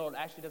of the world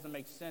actually doesn't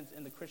make sense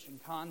in the Christian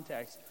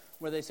context,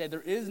 where they say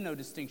there is no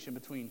distinction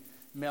between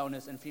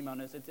maleness and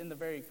femaleness. It's in the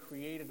very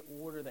created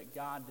order that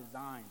God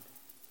designed.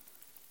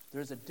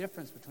 There's a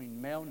difference between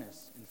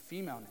maleness and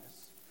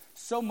femaleness.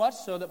 So much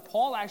so that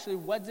Paul actually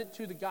weds it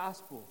to the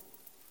gospel.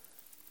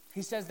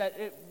 He says that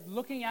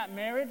looking at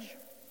marriage,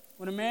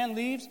 when a man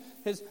leaves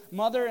his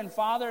mother and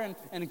father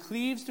and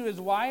cleaves to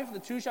his wife, the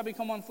two shall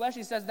become one flesh.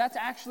 He says that's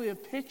actually a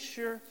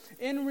picture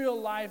in real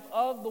life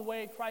of the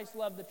way Christ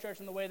loved the church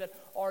and the way that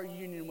our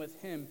union with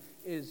him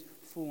is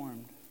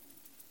formed.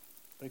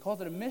 But he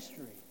calls it a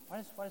mystery. Why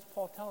does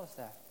Paul tell us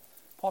that?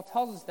 Paul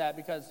tells us that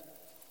because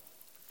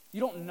you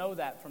don't know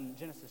that from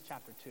Genesis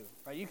chapter 2,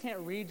 right? You can't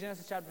read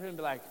Genesis chapter 2 and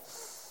be like,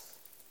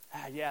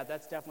 yeah,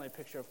 that's definitely a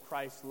picture of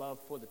Christ's love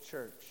for the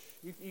church.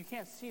 You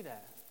can't see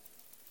that.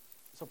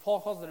 So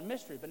Paul calls it a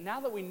mystery. But now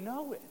that we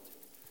know it,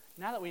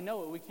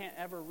 we can't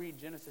ever read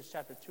Genesis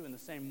chapter 2 in the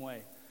same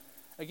way.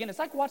 Again, it's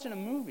like watching a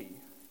movie,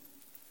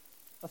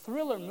 a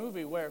thriller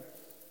movie where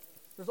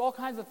there's all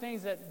kinds of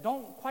things that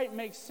don't quite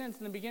make sense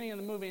in the beginning of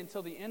the movie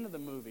until the end of the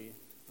movie.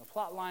 The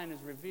plot line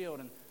is revealed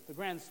and the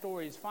grand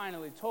story is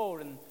finally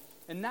told.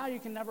 And now you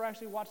can never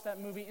actually watch that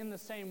movie in the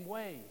same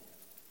way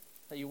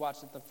that you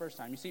watched it the first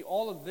time. You see,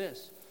 all of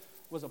this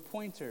was a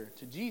pointer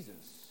to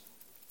Jesus.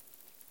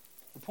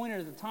 The pointer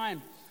at the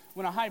time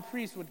when a high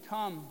priest would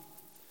come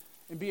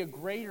and be a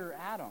greater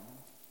Adam,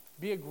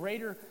 be a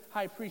greater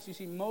high priest. You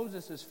see,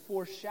 Moses is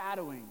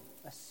foreshadowing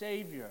a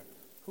Savior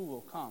who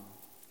will come.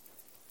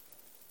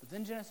 But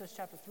then Genesis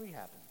chapter 3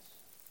 happens.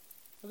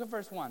 Look at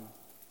verse 1.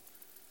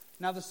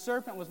 Now the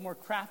serpent was more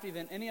crafty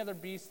than any other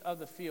beast of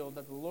the field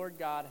that the Lord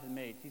God had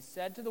made. He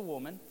said to the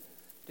woman,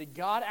 did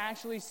God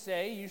actually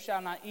say, you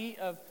shall not eat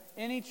of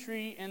any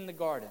tree in the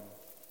garden?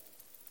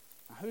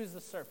 Now who's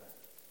the serpent?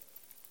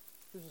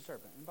 Who's the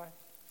serpent? Anybody?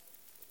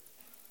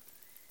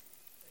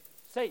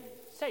 Satan.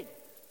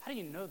 How do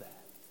you know that?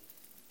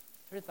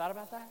 Have you ever thought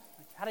about that?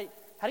 Like,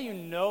 how do you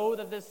know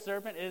that this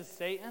serpent is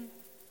Satan?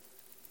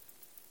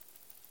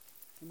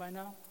 Anybody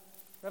know?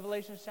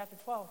 Revelation chapter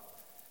 12.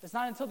 It's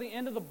not until the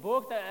end of the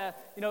book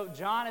that,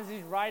 John, as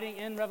he's writing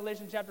in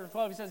Revelation chapter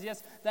 12, he says,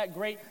 yes, that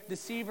great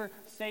deceiver,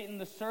 Satan,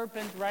 the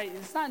serpent, right?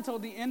 It's not until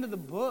the end of the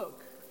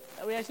book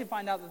that we actually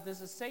find out that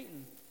this is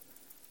Satan.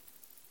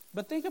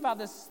 But think about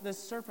this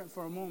serpent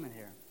for a moment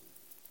here.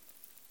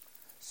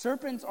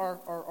 Serpents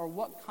are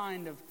what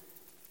kind of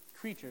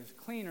creatures?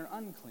 Clean or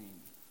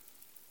unclean?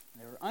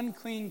 They were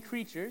unclean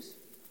creatures,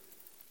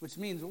 which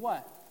means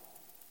what?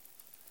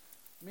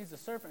 It means the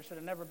serpent should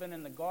have never been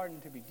in the garden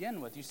to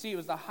begin with. You see, it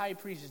was the high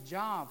priest's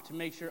job to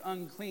make sure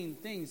unclean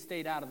things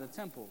stayed out of the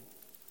temple.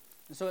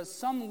 And so at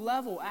some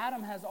level,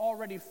 Adam has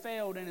already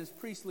failed in his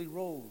priestly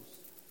roles.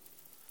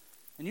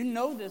 And you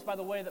know this by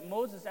the way that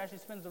Moses actually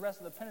spends the rest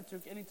of the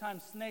Pentateuch anytime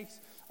snakes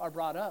are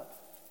brought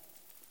up.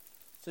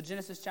 So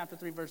Genesis chapter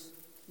 3,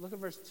 look at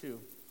verse 2.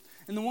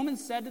 And the woman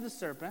said to the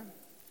serpent,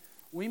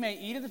 we may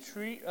eat of the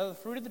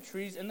fruit of the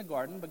trees in the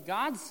garden, but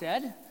God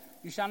said,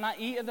 you shall not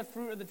eat of the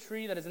fruit of the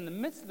tree that is in the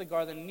midst of the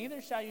garden,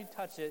 neither shall you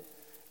touch it,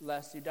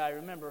 lest you die.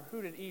 Remember,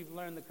 who did Eve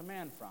learn the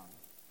command from?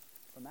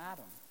 From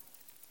Adam.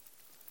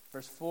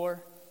 Verse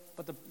 4,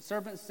 but the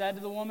serpent said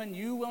to the woman,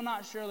 you will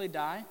not surely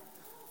die,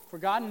 for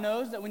God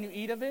knows that when you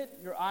eat of it,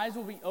 your eyes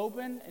will be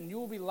opened, and you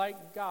will be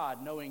like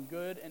God, knowing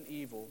good and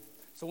evil.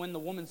 So when the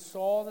woman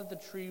saw that the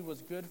tree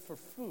was good for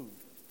food,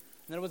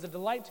 and that it was a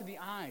delight to the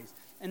eyes,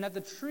 and that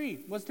the tree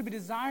was to be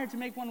desired to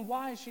make one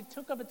wise, she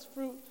took of its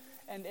fruit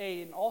and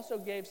ate, and also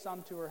gave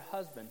some to her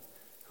husband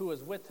who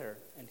was with her,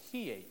 and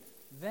he ate.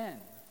 Then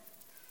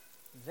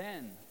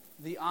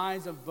the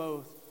eyes of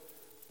both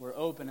were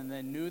open, and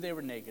they knew they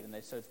were naked, and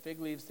they sewed fig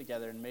leaves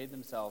together and made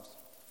themselves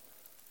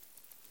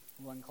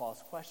one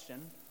cause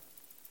question.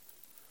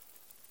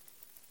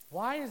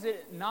 Why is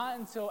it not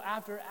until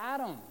after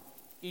Adam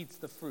eats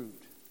the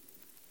fruit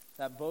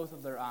that both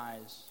of their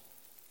eyes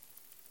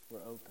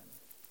were open?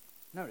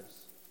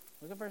 Notice,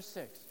 look at verse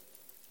 6.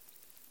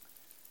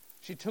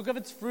 She took of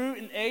its fruit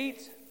and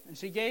ate, and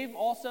she gave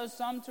also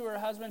some to her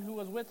husband who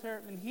was with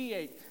her, and he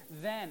ate.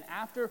 Then,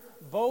 after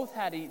both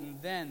had eaten,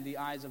 then the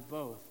eyes of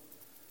both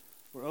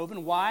were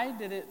open. Why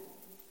did it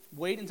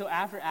wait until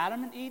after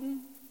Adam had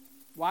eaten?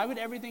 Why would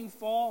everything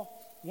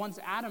fall once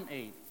Adam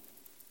ate?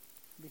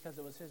 Because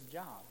it was his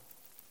job.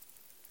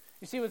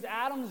 You see, it was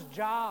Adam's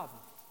job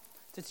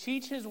to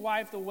teach his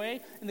wife the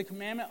way and the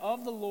commandment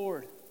of the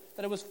Lord,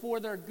 that it was for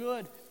their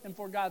good and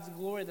for God's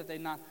glory that they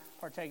not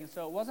partake. And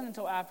so it wasn't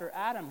until after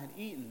Adam had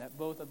eaten that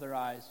both of their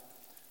eyes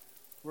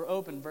were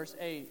open. Verse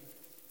 8,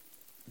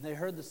 and they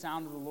heard the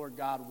sound of the Lord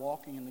God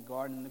walking in the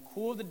garden in the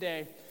cool of the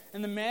day,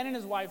 and the man and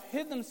his wife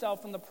hid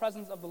themselves from the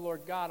presence of the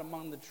Lord God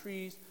among the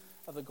trees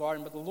of the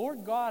garden. But the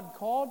Lord God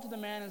called to the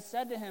man and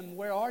said to him,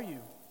 where are you?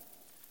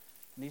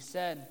 And he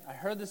said, I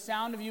heard the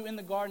sound of you in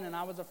the garden, and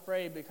I was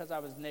afraid because I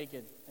was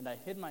naked, and I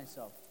hid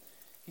myself.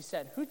 He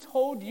said, who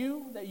told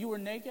you that you were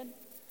naked?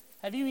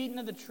 Have you eaten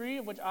of the tree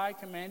of which I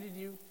commanded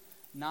you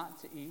not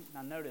to eat?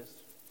 Now notice,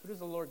 who does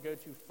the Lord go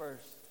to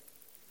first?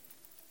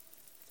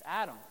 It's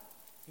Adam.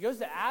 He goes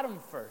to Adam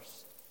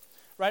first.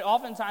 Right?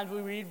 Oftentimes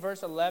we read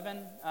verse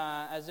 11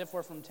 as if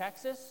we're from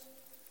Texas.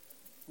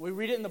 We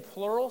read it in the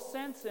plural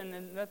sense,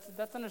 and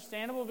that's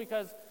understandable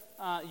because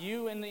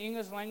you in the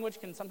English language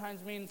can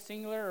sometimes mean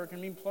singular or can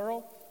mean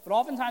plural. But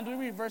oftentimes we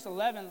read verse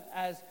 11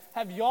 as,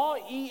 have y'all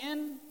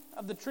eaten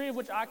of the tree of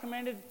which I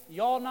commanded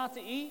y'all not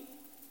to eat?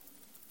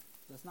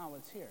 That's not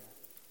what's here.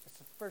 It's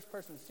the first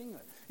person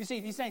singular. You see,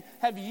 he's saying,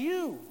 have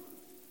you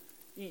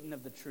eaten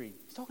of the tree?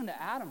 He's talking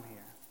to Adam here.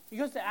 He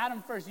goes to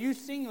Adam first. You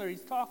singular,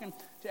 he's talking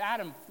to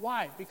Adam.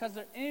 Why? Because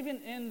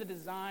even in the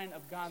design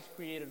of God's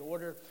created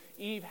order,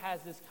 Eve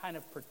has this kind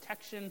of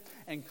protection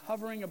and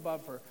covering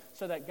above her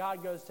so that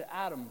God goes to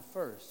Adam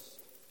first.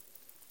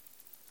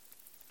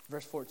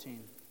 Verse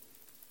 14.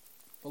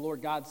 The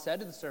Lord God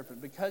said to the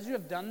serpent, because you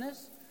have done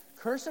this,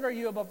 cursed are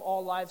you above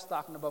all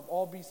livestock and above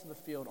all beasts of the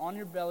field. On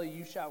your belly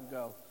you shall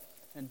go,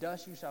 and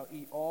dust you shall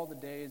eat all the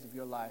days of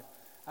your life.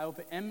 I will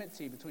put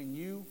enmity between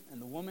you and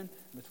the woman,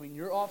 and between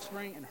your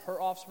offspring and her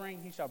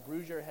offspring. He shall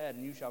bruise your head,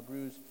 and you shall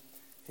bruise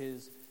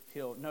his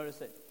heel. Notice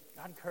that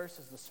God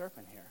curses the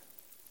serpent here.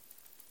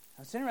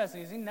 Now, what's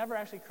interesting is he never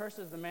actually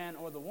curses the man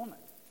or the woman.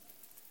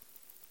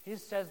 He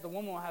just says the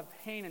woman will have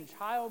pain in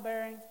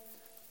childbearing,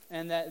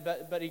 and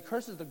but he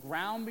curses the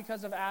ground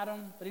because of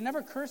Adam, but he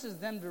never curses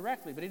them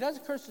directly. But he does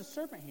curse the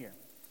serpent here.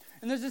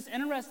 And there's this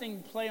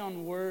interesting play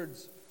on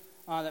words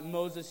that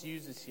Moses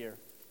uses here.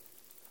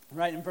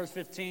 Right, in verse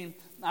 15,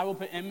 I will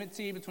put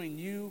enmity between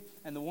you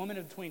and the woman,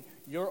 and between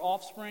your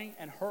offspring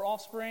and her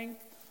offspring.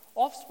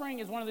 Offspring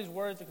is one of these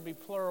words that can be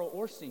plural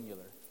or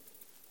singular.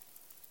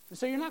 And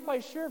so you're not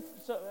quite sure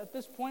at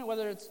this point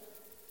whether it's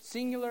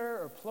singular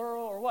or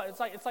plural or what.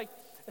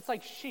 It's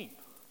like sheep,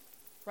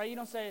 right? You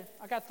don't say,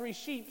 I got 3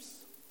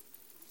 sheeps.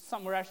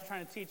 Something we're actually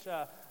trying to teach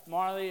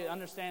Marley to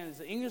understand is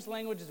the English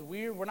language is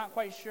weird. We're not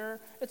quite sure.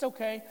 It's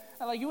okay.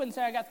 Like you wouldn't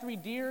say, I got 3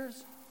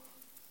 deers.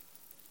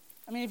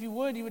 I mean, if you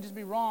would just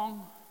be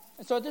wrong.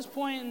 And so at this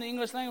point in the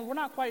English language, we're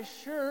not quite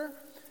sure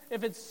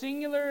if it's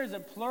singular, is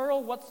it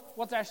plural,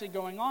 what's actually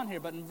going on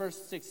here. But in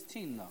verse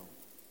 16, though,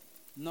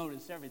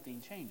 notice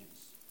everything changes.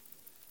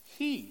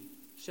 He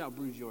shall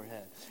bruise your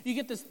head. You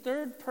get this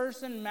third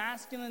person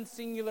masculine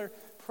singular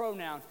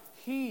pronoun.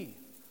 He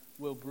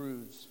will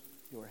bruise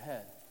your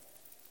head.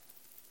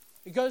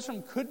 It goes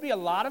from could be a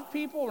lot of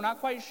people, we're not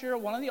quite sure,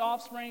 one of the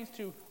offsprings,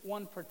 to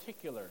one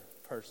particular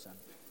person.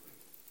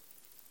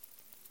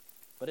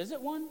 But is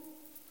it one?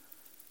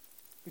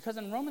 Because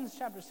in Romans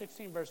chapter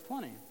 16, verse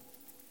 20,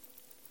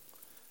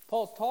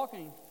 Paul's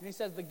talking, and he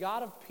says, the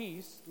God of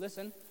peace,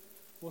 listen,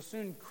 will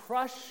soon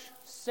crush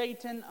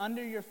Satan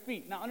under your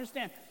feet. Now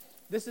understand,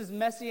 this is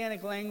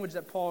messianic language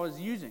that Paul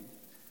is using.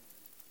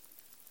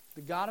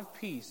 The God of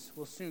peace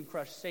will soon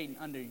crush Satan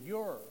under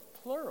your,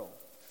 plural,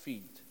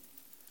 feet.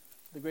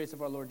 The grace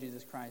of our Lord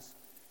Jesus Christ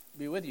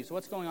be with you. So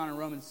what's going on in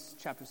Romans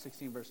chapter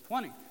 16, verse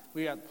 20?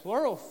 We got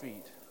plural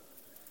feet.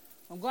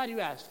 I'm glad you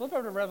asked. Flip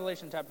over to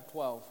Revelation chapter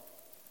 12.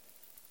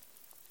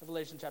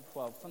 Revelation chapter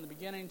 12. From the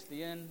beginning to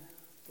the end,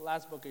 the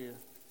last book of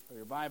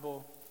your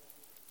Bible.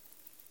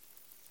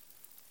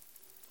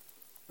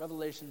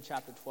 Revelation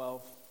chapter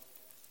 12.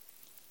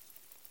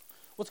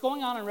 What's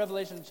going on in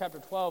Revelation chapter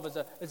 12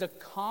 is a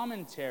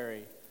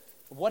commentary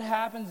of what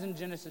happens in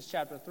Genesis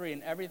chapter 3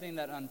 and everything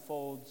that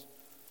unfolds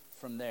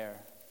from there.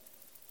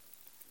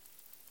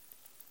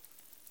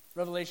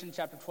 Revelation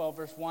chapter 12,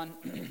 verse 1.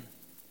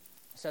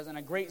 It says, and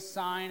a great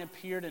sign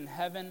appeared in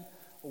heaven,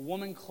 a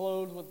woman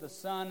clothed with the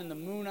sun and the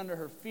moon under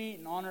her feet,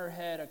 and on her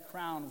head a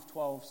crown of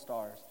 12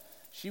 stars.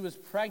 She was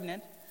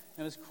pregnant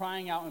and was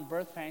crying out in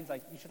birth pains.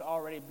 Like you should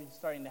already be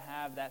starting to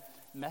have that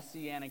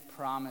messianic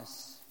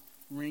promise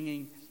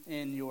ringing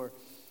in your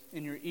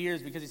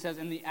ears, because he says,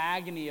 in the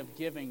agony of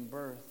giving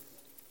birth.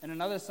 And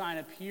another sign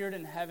appeared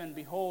in heaven.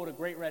 Behold, a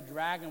great red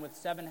dragon with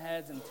 7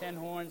 heads and 10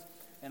 horns,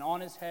 and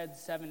on his head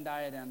 7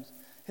 diadems.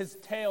 His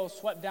tail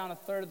swept down a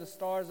third of the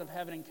stars of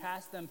heaven and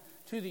cast them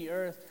to the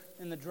earth.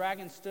 And the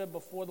dragon stood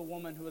before the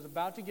woman who was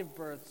about to give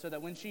birth, so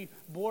that when she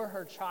bore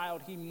her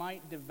child, he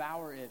might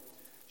devour it.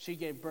 She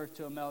gave birth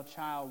to a male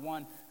child,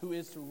 one who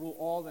is to rule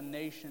all the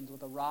nations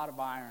with a rod of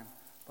iron.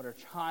 But her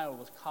child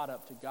was caught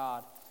up to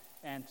God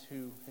and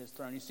to his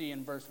throne. You see,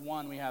 in verse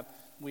 1, we have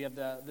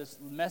this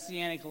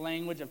messianic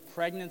language of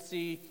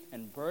pregnancy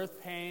and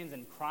birth pains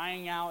and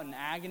crying out and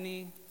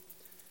agony.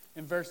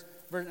 In verse,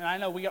 and I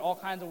know we get all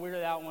kinds of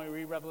weirded out when we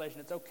read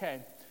Revelation. It's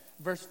okay.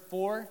 Verse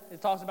 4,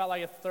 it talks about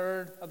like a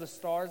third of the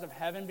stars of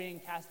heaven being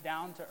cast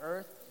down to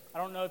earth. I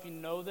don't know if you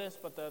know this,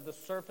 but the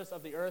surface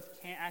of the earth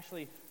can't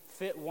actually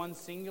fit one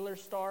singular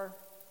star.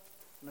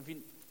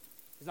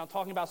 He's not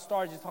talking about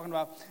stars, he's talking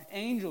about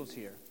angels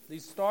here.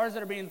 These stars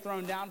that are being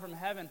thrown down from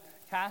heaven,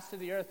 cast to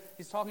the earth.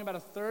 He's talking about a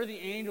third of the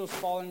angels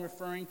falling,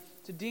 referring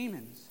to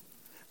demons.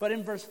 But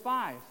in verse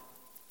 5,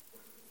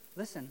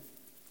 listen.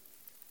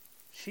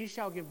 She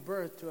shall give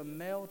birth to a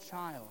male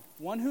child,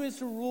 one who is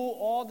to rule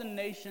all the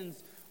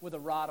nations with a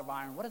rod of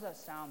iron. What does that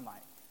sound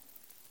like?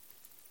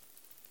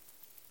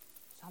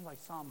 It sounds like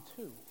Psalm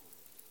 2.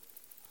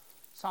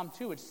 Psalm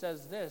 2, which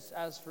says this,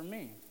 as for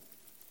me,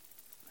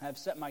 I have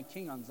set my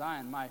king on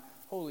Zion, my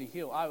holy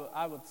hill.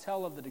 I will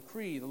tell of the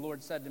decree. The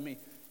Lord said to me,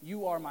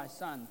 you are my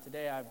son.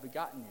 Today I have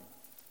begotten you.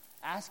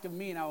 Ask of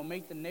me, and I will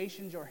make the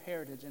nations your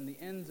heritage, and the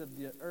ends of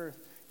the earth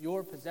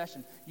your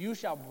possession. You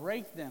shall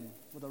break them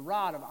with a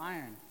rod of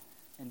iron,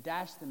 and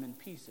dash them in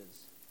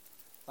pieces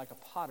like a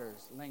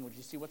potter's language.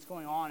 You see, what's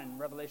going on in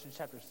Revelation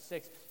chapter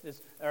 6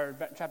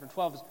 chapter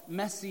 12 is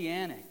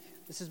messianic.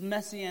 This is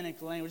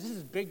messianic language. This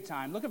is big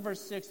time. Look at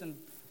verse 6 in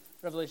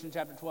Revelation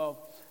chapter 12.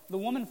 The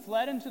woman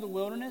fled into the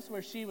wilderness,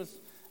 where she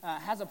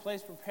has a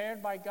place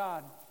prepared by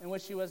God, in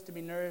which she was to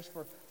be nourished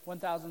for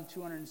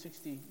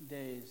 1,260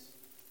 days.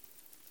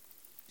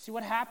 See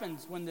what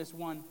happens when this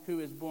one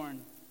who is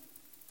born,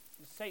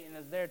 Satan,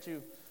 is there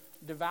to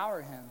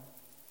devour him.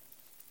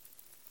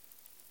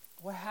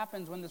 What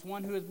happens when this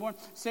one who is born,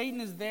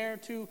 Satan is there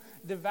to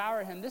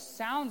devour him? This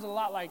sounds a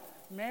lot like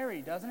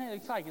Mary, doesn't it?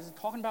 It's like, is it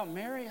talking about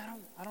Mary?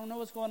 I don't know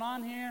what's going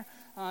on here.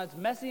 It's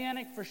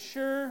messianic for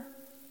sure.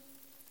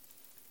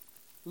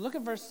 Look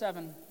at verse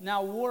 7.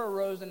 Now war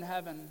arose in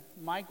heaven,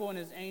 Michael and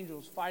his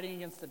angels fighting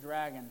against the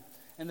dragon.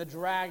 And the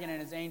dragon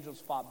and his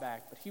angels fought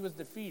back, but he was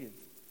defeated.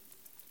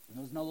 And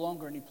there was no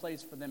longer any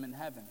place for them in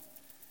heaven.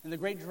 And the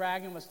great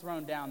dragon was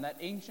thrown down, that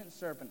ancient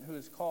serpent who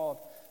is called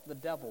the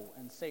devil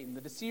and Satan,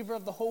 the deceiver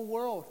of the whole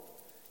world.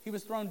 He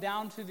was thrown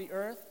down to the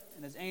earth,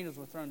 and his angels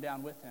were thrown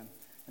down with him.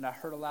 And I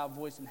heard a loud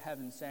voice in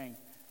heaven saying,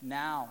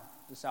 now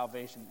the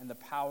salvation and the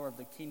power of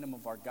the kingdom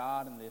of our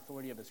God and the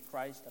authority of his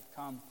Christ have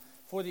come.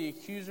 For the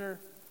accuser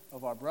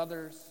of our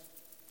brothers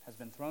has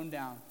been thrown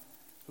down,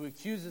 who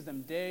accuses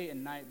them day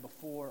and night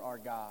before our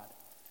God.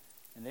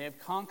 And they have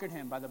conquered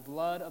him by the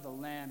blood of the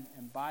Lamb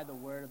and by the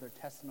word of their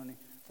testimony,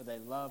 for they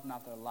love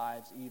not their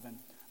lives even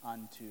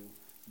unto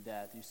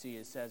death. You see,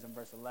 it says in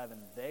verse 11,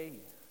 they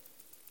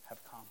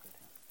have conquered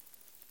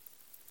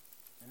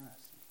him.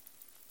 Interesting.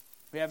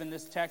 We have in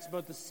this text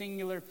both the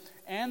singular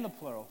and the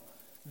plural.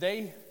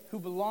 They who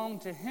belong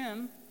to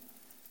him,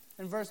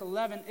 in verse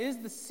 11,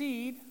 is the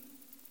seed,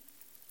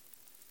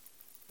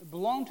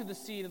 belong to the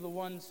seed of the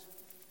ones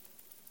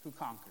who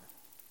conquered.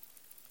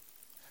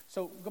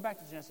 So go back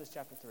to Genesis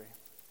chapter 3.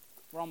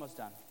 We're almost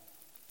done.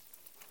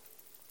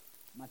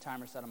 My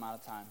timer said I'm out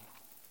of time.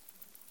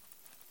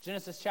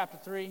 Genesis chapter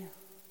 3.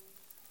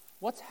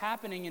 What's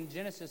happening in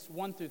Genesis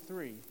 1 through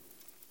 3,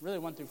 really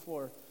 1 through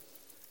 4,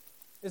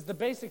 is the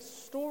basic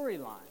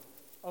storyline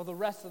of the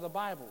rest of the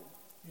Bible.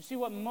 You see,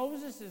 what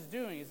Moses is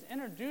doing is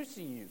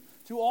introducing you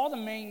to all the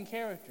main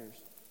characters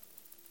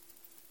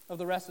of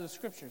the rest of the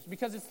Scriptures,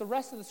 because it's the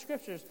rest of the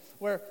Scriptures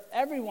where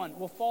everyone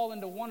will fall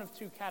into one of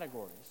two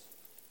categories.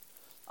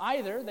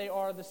 Either they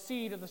are the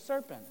seed of the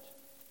serpent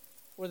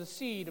or the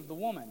seed of the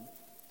woman.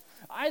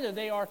 Either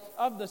they are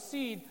of the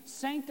seed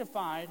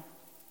sanctified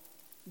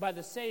by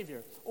the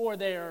Savior, or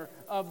they are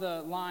of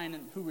the line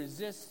who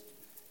resist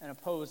and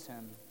oppose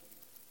him.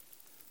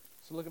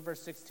 So look at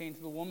verse 16.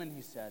 To the woman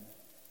he said,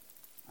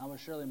 I will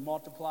surely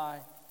multiply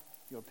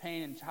your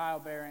pain in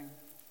childbearing.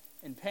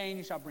 In pain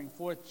you shall bring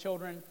forth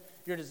children.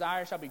 Your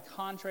desire shall be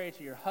contrary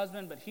to your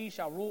husband, but he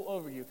shall rule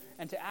over you.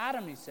 And to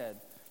Adam he said,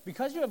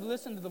 because you have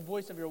listened to the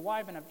voice of your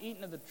wife and have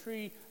eaten of the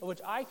tree of which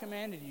I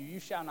commanded you, you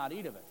shall not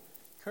eat of it.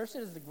 Cursed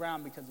is the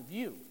ground because of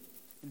you.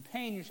 In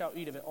pain you shall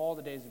eat of it all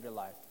the days of your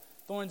life.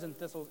 Thorns and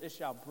thistles it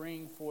shall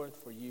bring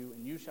forth for you,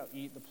 and you shall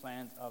eat the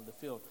plants of the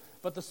field.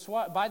 But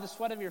by the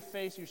sweat of your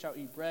face you shall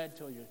eat bread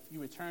till you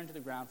return to the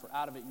ground, for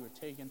out of it you are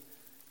taken.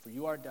 For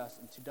you are dust,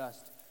 and to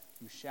dust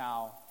you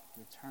shall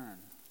return.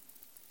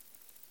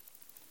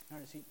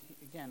 Notice,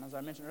 again, as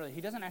I mentioned earlier,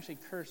 he doesn't actually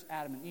curse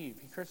Adam and Eve.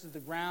 He curses the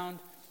ground.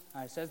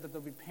 He says that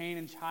there'll be pain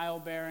in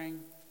childbearing.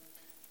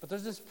 But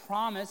there's this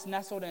promise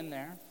nestled in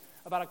there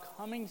about a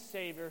coming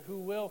Savior who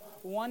will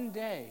one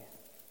day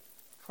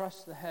crush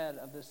the head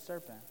of this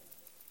serpent.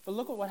 But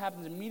look at what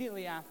happens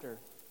immediately after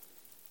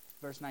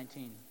verse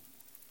 19.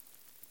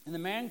 And the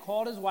man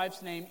called his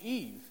wife's name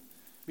Eve,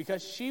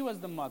 because she was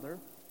the mother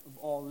of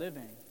all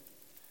living.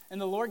 And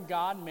the Lord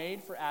God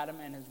made for Adam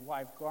and his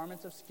wife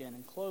garments of skin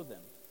and clothed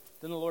them.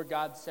 Then the Lord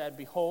God said,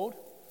 behold,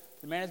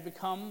 the man has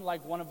become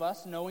like one of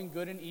us, knowing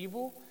good and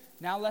evil.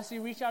 Now lest he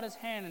reach out his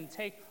hand and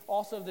take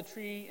also of the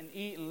tree and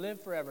eat and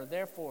live forever.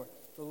 Therefore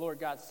the Lord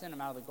God sent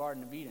him out of the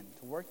Garden of Eden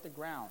to work the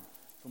ground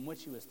from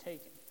which he was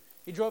taken.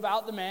 He drove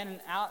out the man, and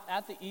out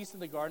at the east of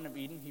the Garden of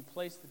Eden he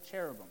placed the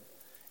cherubim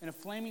and a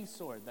flaming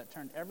sword that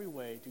turned every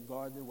way to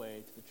guard the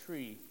way to the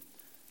tree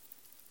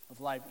of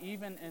life.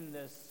 Even in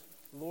this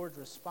Lord's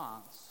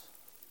response,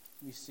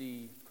 we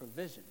see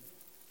provision.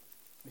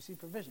 We see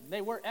provision.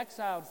 They were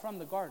exiled from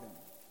the garden.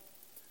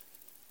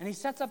 And he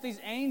sets up these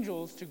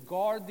angels to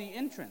guard the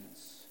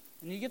entrance.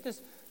 And you get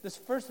this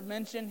first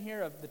mention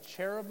here of the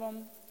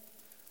cherubim.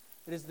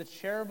 It is the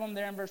cherubim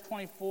there in verse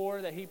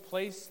 24 that he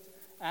placed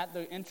at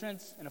the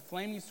entrance, and a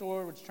flaming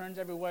sword which turns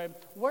every way.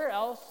 Where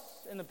else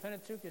in the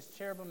Pentateuch is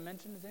cherubim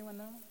mentioned? Does anyone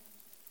know?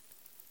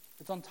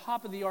 It's on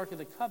top of the Ark of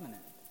the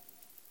Covenant.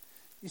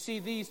 You see,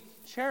 these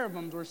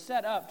cherubims were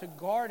set up to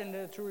guard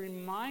and to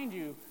remind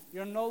you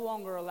you're no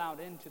longer allowed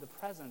into the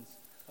presence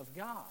of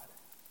God.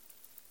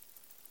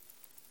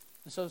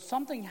 And so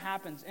something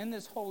happens in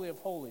this Holy of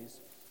Holies.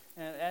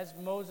 And as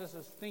Moses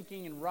is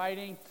thinking and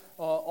writing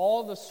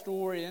all the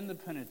story in the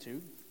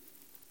Pentateuch,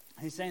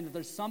 he's saying that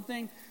there's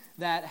something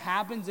that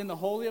happens in the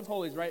Holy of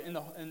Holies, right,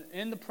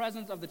 in the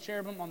presence of the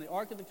cherubim on the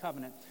Ark of the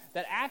Covenant,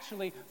 that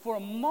actually, for a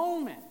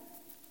moment,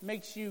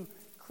 makes you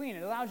clean.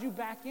 It allows you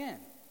back in.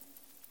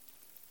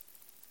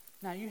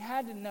 Now, you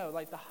had to know,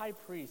 like the high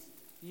priest,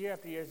 year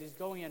after year, as he's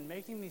going in,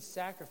 making these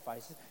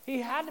sacrifices, he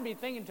had to be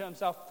thinking to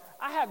himself,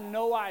 I have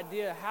no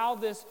idea how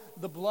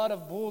the blood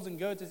of bulls and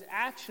goats is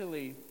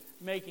actually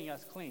making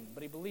us clean.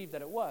 But he believed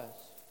that it was.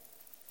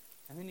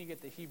 And then you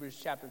get to Hebrews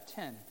chapter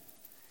 10.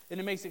 And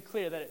it makes it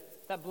clear that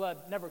that blood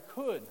never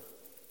could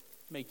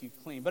make you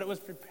clean. But it was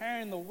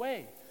preparing the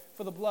way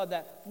for the blood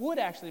that would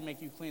actually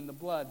make you clean, the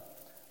blood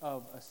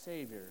of a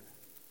Savior.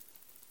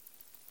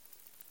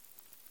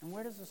 And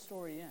where does the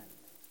story end?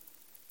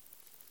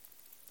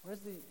 Where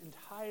does the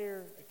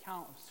entire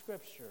account of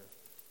Scripture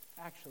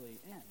actually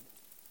end?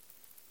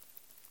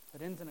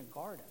 It ends in a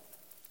garden.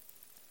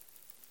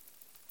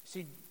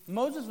 See,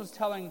 Moses was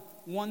telling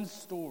one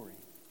story.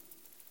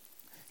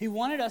 He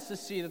wanted us to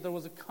see that there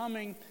was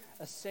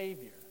a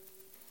Savior.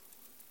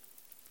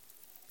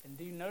 And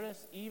do you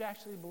notice Eve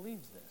actually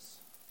believes this?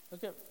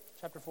 Look at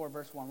chapter 4,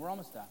 verse 1. We're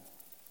almost done.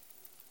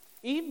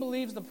 Eve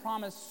believes the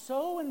promise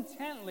so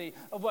intently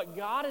of what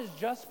God has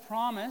just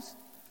promised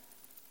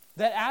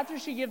that after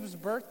she gives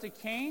birth to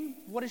Cain,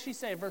 what does she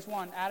say? Verse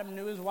 1, Adam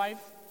knew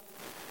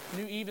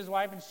Eve his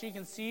wife, and she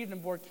conceived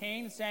and bore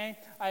Cain, saying,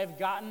 I have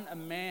gotten a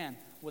man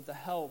with the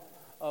help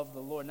of the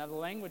Lord. Now the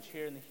language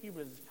here in the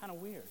Hebrew is kind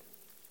of weird.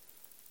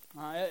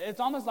 It's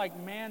almost like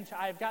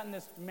I've gotten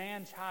this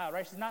man-child,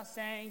 right? She's not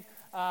saying,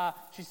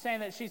 she's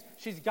saying that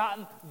she's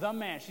gotten the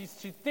man. She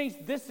thinks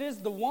this is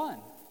the one.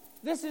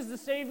 This is the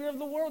Savior of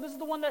the world. This is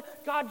the one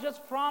that God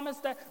just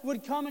promised that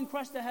would come and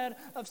crush the head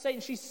of Satan.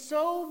 She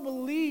so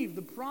believed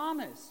the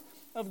promise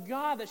of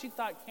God that she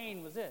thought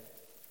Cain was it.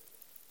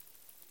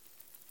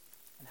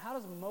 And how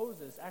does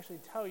Moses actually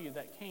tell you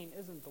that Cain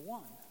isn't the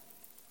one?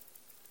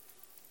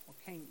 Well,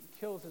 Cain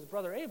kills his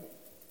brother Abel.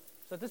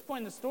 So at this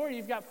point in the story,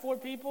 you've got 4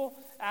 people,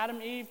 Adam,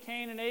 Eve,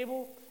 Cain, and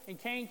Abel. And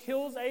Cain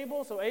kills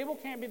Abel, so Abel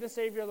can't be the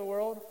Savior of the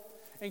world.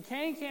 And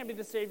Cain can't be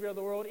the Savior of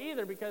the world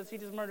either because he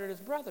just murdered his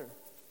brother.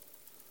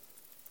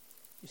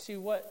 You see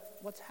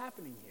what's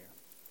happening here?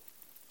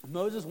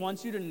 Moses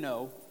wants you to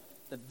know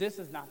that this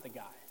is not the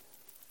guy.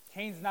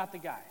 Cain's not the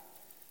guy.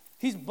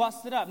 He's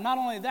busted up. Not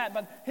only that,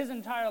 but his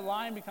entire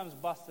line becomes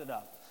busted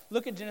up.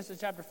 Look at Genesis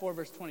chapter 4,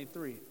 verse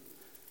 23.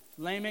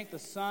 Lamech, the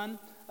son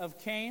of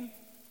Cain.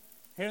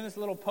 Here in this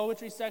little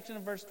poetry section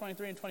of verse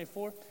 23 and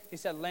 24, he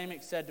said,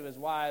 Lamech said to his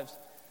wives,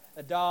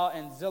 Adah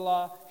and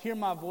Zillah, hear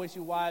my voice,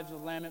 you wives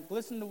of Lamech.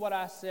 Listen to what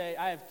I say.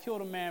 I have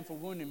killed a man for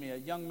wounding me, a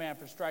young man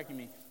for striking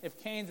me.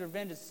 If Cain's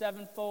revenge is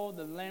 7-fold,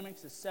 then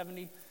Lamech's is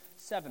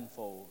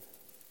 77-fold.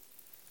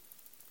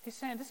 He's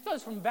saying this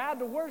goes from bad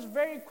to worse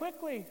very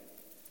quickly.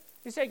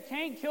 He said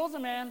Cain kills a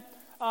man,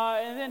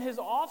 and then his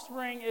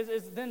offspring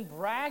is then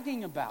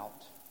bragging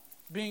about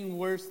being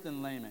worse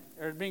than Lamech,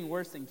 or being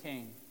worse than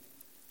Cain.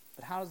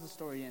 But how does the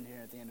story end here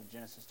at the end of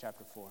Genesis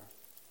chapter 4?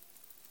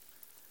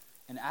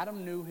 And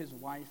Adam knew his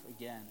wife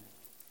again,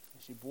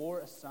 and she bore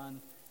a son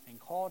and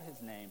called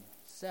his name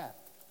Seth.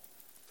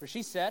 For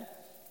she said,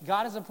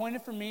 God has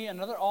appointed for me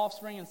another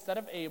offspring instead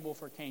of Abel,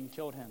 for Cain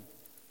killed him.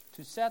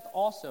 To Seth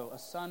also a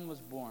son was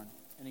born,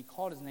 and he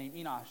called his name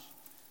Enosh.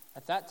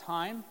 At that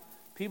time,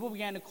 people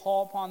began to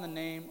call upon the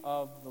name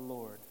of the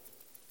Lord.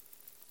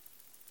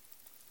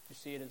 You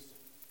see, it is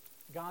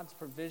God's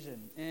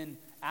provision in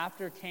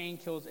after Cain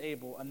kills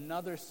Abel,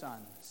 another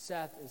son,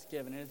 Seth, is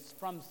given. And it's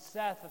from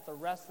Seth that the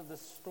rest of the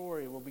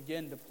story will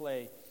begin to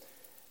play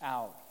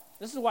out.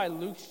 This is why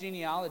Luke's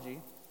genealogy,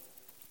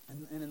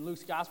 and in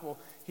Luke's gospel,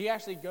 he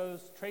actually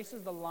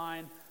traces the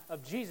line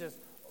of Jesus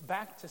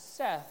back to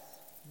Seth,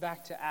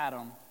 back to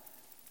Adam,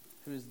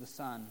 who is the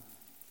son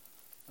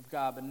of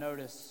God. But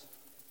notice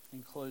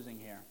in closing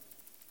here,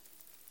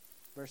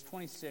 verse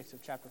 26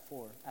 of chapter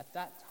 4, at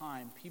that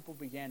time people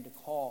began to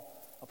call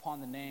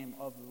upon the name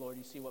of the Lord.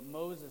 You see, what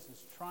Moses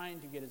is trying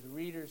to get his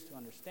readers to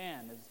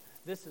understand is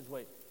this is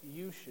what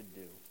you should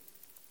do.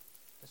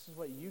 This is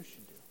what you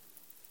should do.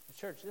 The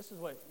church, this is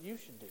what you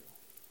should do.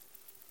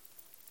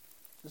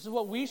 This is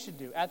what we should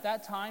do. At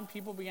that time,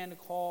 people began to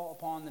call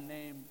upon the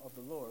name of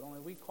the Lord. Only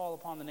we call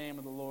upon the name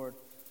of the Lord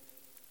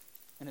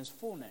in his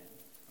full name,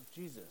 of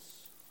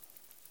Jesus.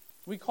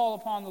 We call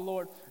upon the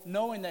Lord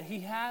knowing that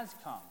he has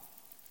come.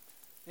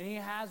 And he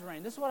has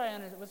reigned. This is what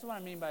I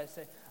mean by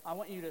say, I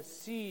want you to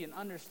see and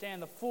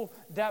understand the full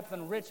depth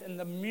and rich and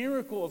the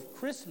miracle of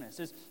Christmas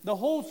is the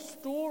whole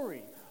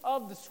story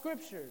of the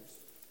Scriptures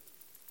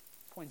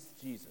points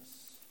to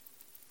Jesus.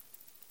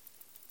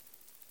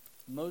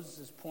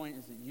 Moses' point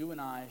is that you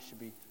and I should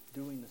be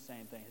doing the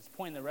same thing. His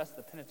point in the rest of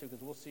the Pentateuch,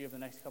 as we'll see over the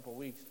next couple of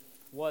weeks,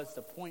 was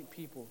to point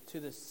people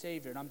to the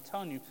Savior. And I'm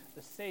telling you,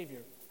 the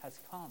Savior has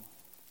come.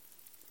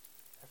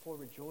 Therefore,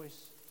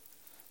 rejoice.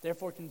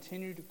 Therefore,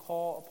 continue to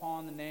call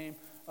upon the name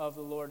of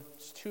the Lord.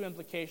 There's 2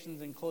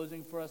 implications in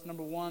closing for us.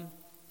 Number 1,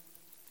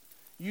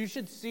 you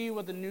should see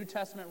what the New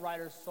Testament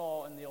writers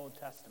saw in the Old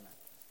Testament.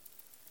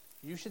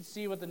 You should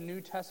see what the New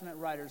Testament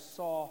writers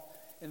saw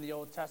in the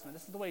Old Testament.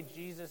 This is the way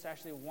Jesus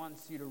actually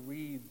wants you to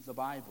read the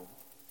Bible.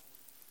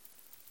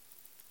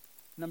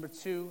 Number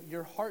 2,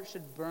 your heart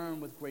should burn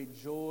with great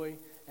joy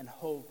and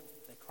hope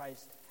that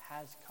Christ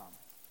has come.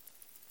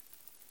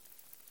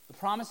 The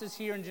promises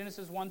here in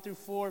Genesis 1 through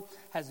 4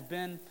 has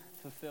been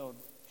fulfilled.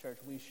 Church,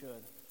 we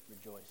should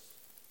rejoice.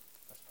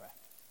 Let's pray.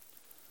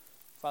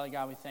 Father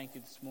God, we thank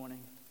you this morning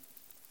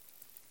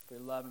for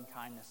your love and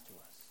kindness to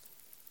us.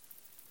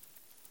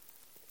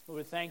 Lord,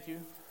 we thank you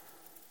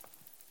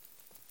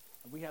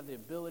that we have the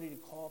ability to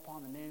call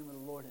upon the name of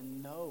the Lord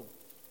and know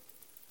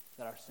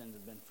that our sins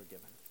have been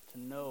forgiven. To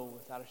know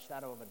without a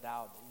shadow of a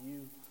doubt that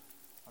you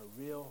are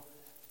real.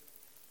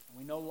 And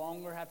we no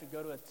longer have to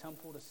go to a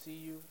temple to see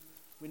you.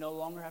 We no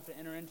longer have to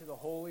enter into the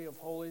Holy of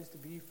Holies to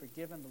be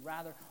forgiven, but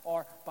rather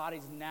our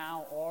bodies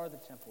now are the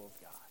temple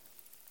of God.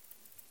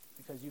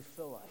 Because you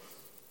fill us.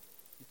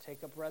 You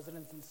take up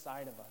residence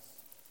inside of us.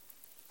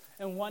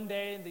 And one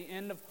day, at the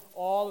end of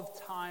all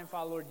of time,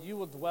 Father, Lord, you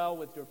will dwell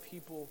with your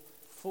people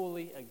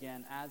fully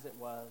again as it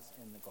was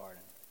in the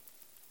garden.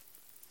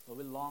 Lord,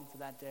 we long for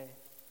that day.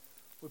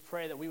 We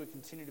pray that we would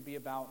continue to be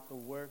about the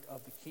work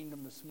of the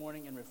kingdom this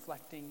morning and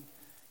reflecting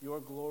your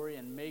glory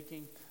and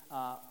making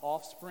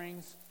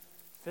offsprings,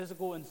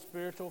 physical and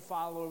spiritual,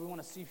 Father, Lord. We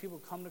want to see people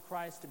come to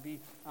Christ, to be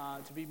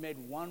made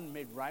one,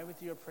 made right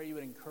with you. I pray you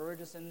would encourage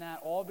us in that,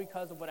 all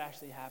because of what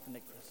actually happened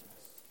at Christmas.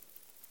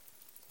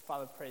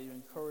 Father, I pray you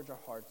encourage our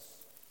hearts.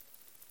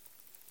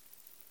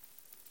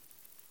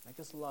 Make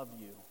us love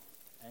you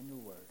and your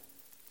word.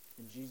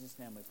 In Jesus'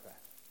 name we pray.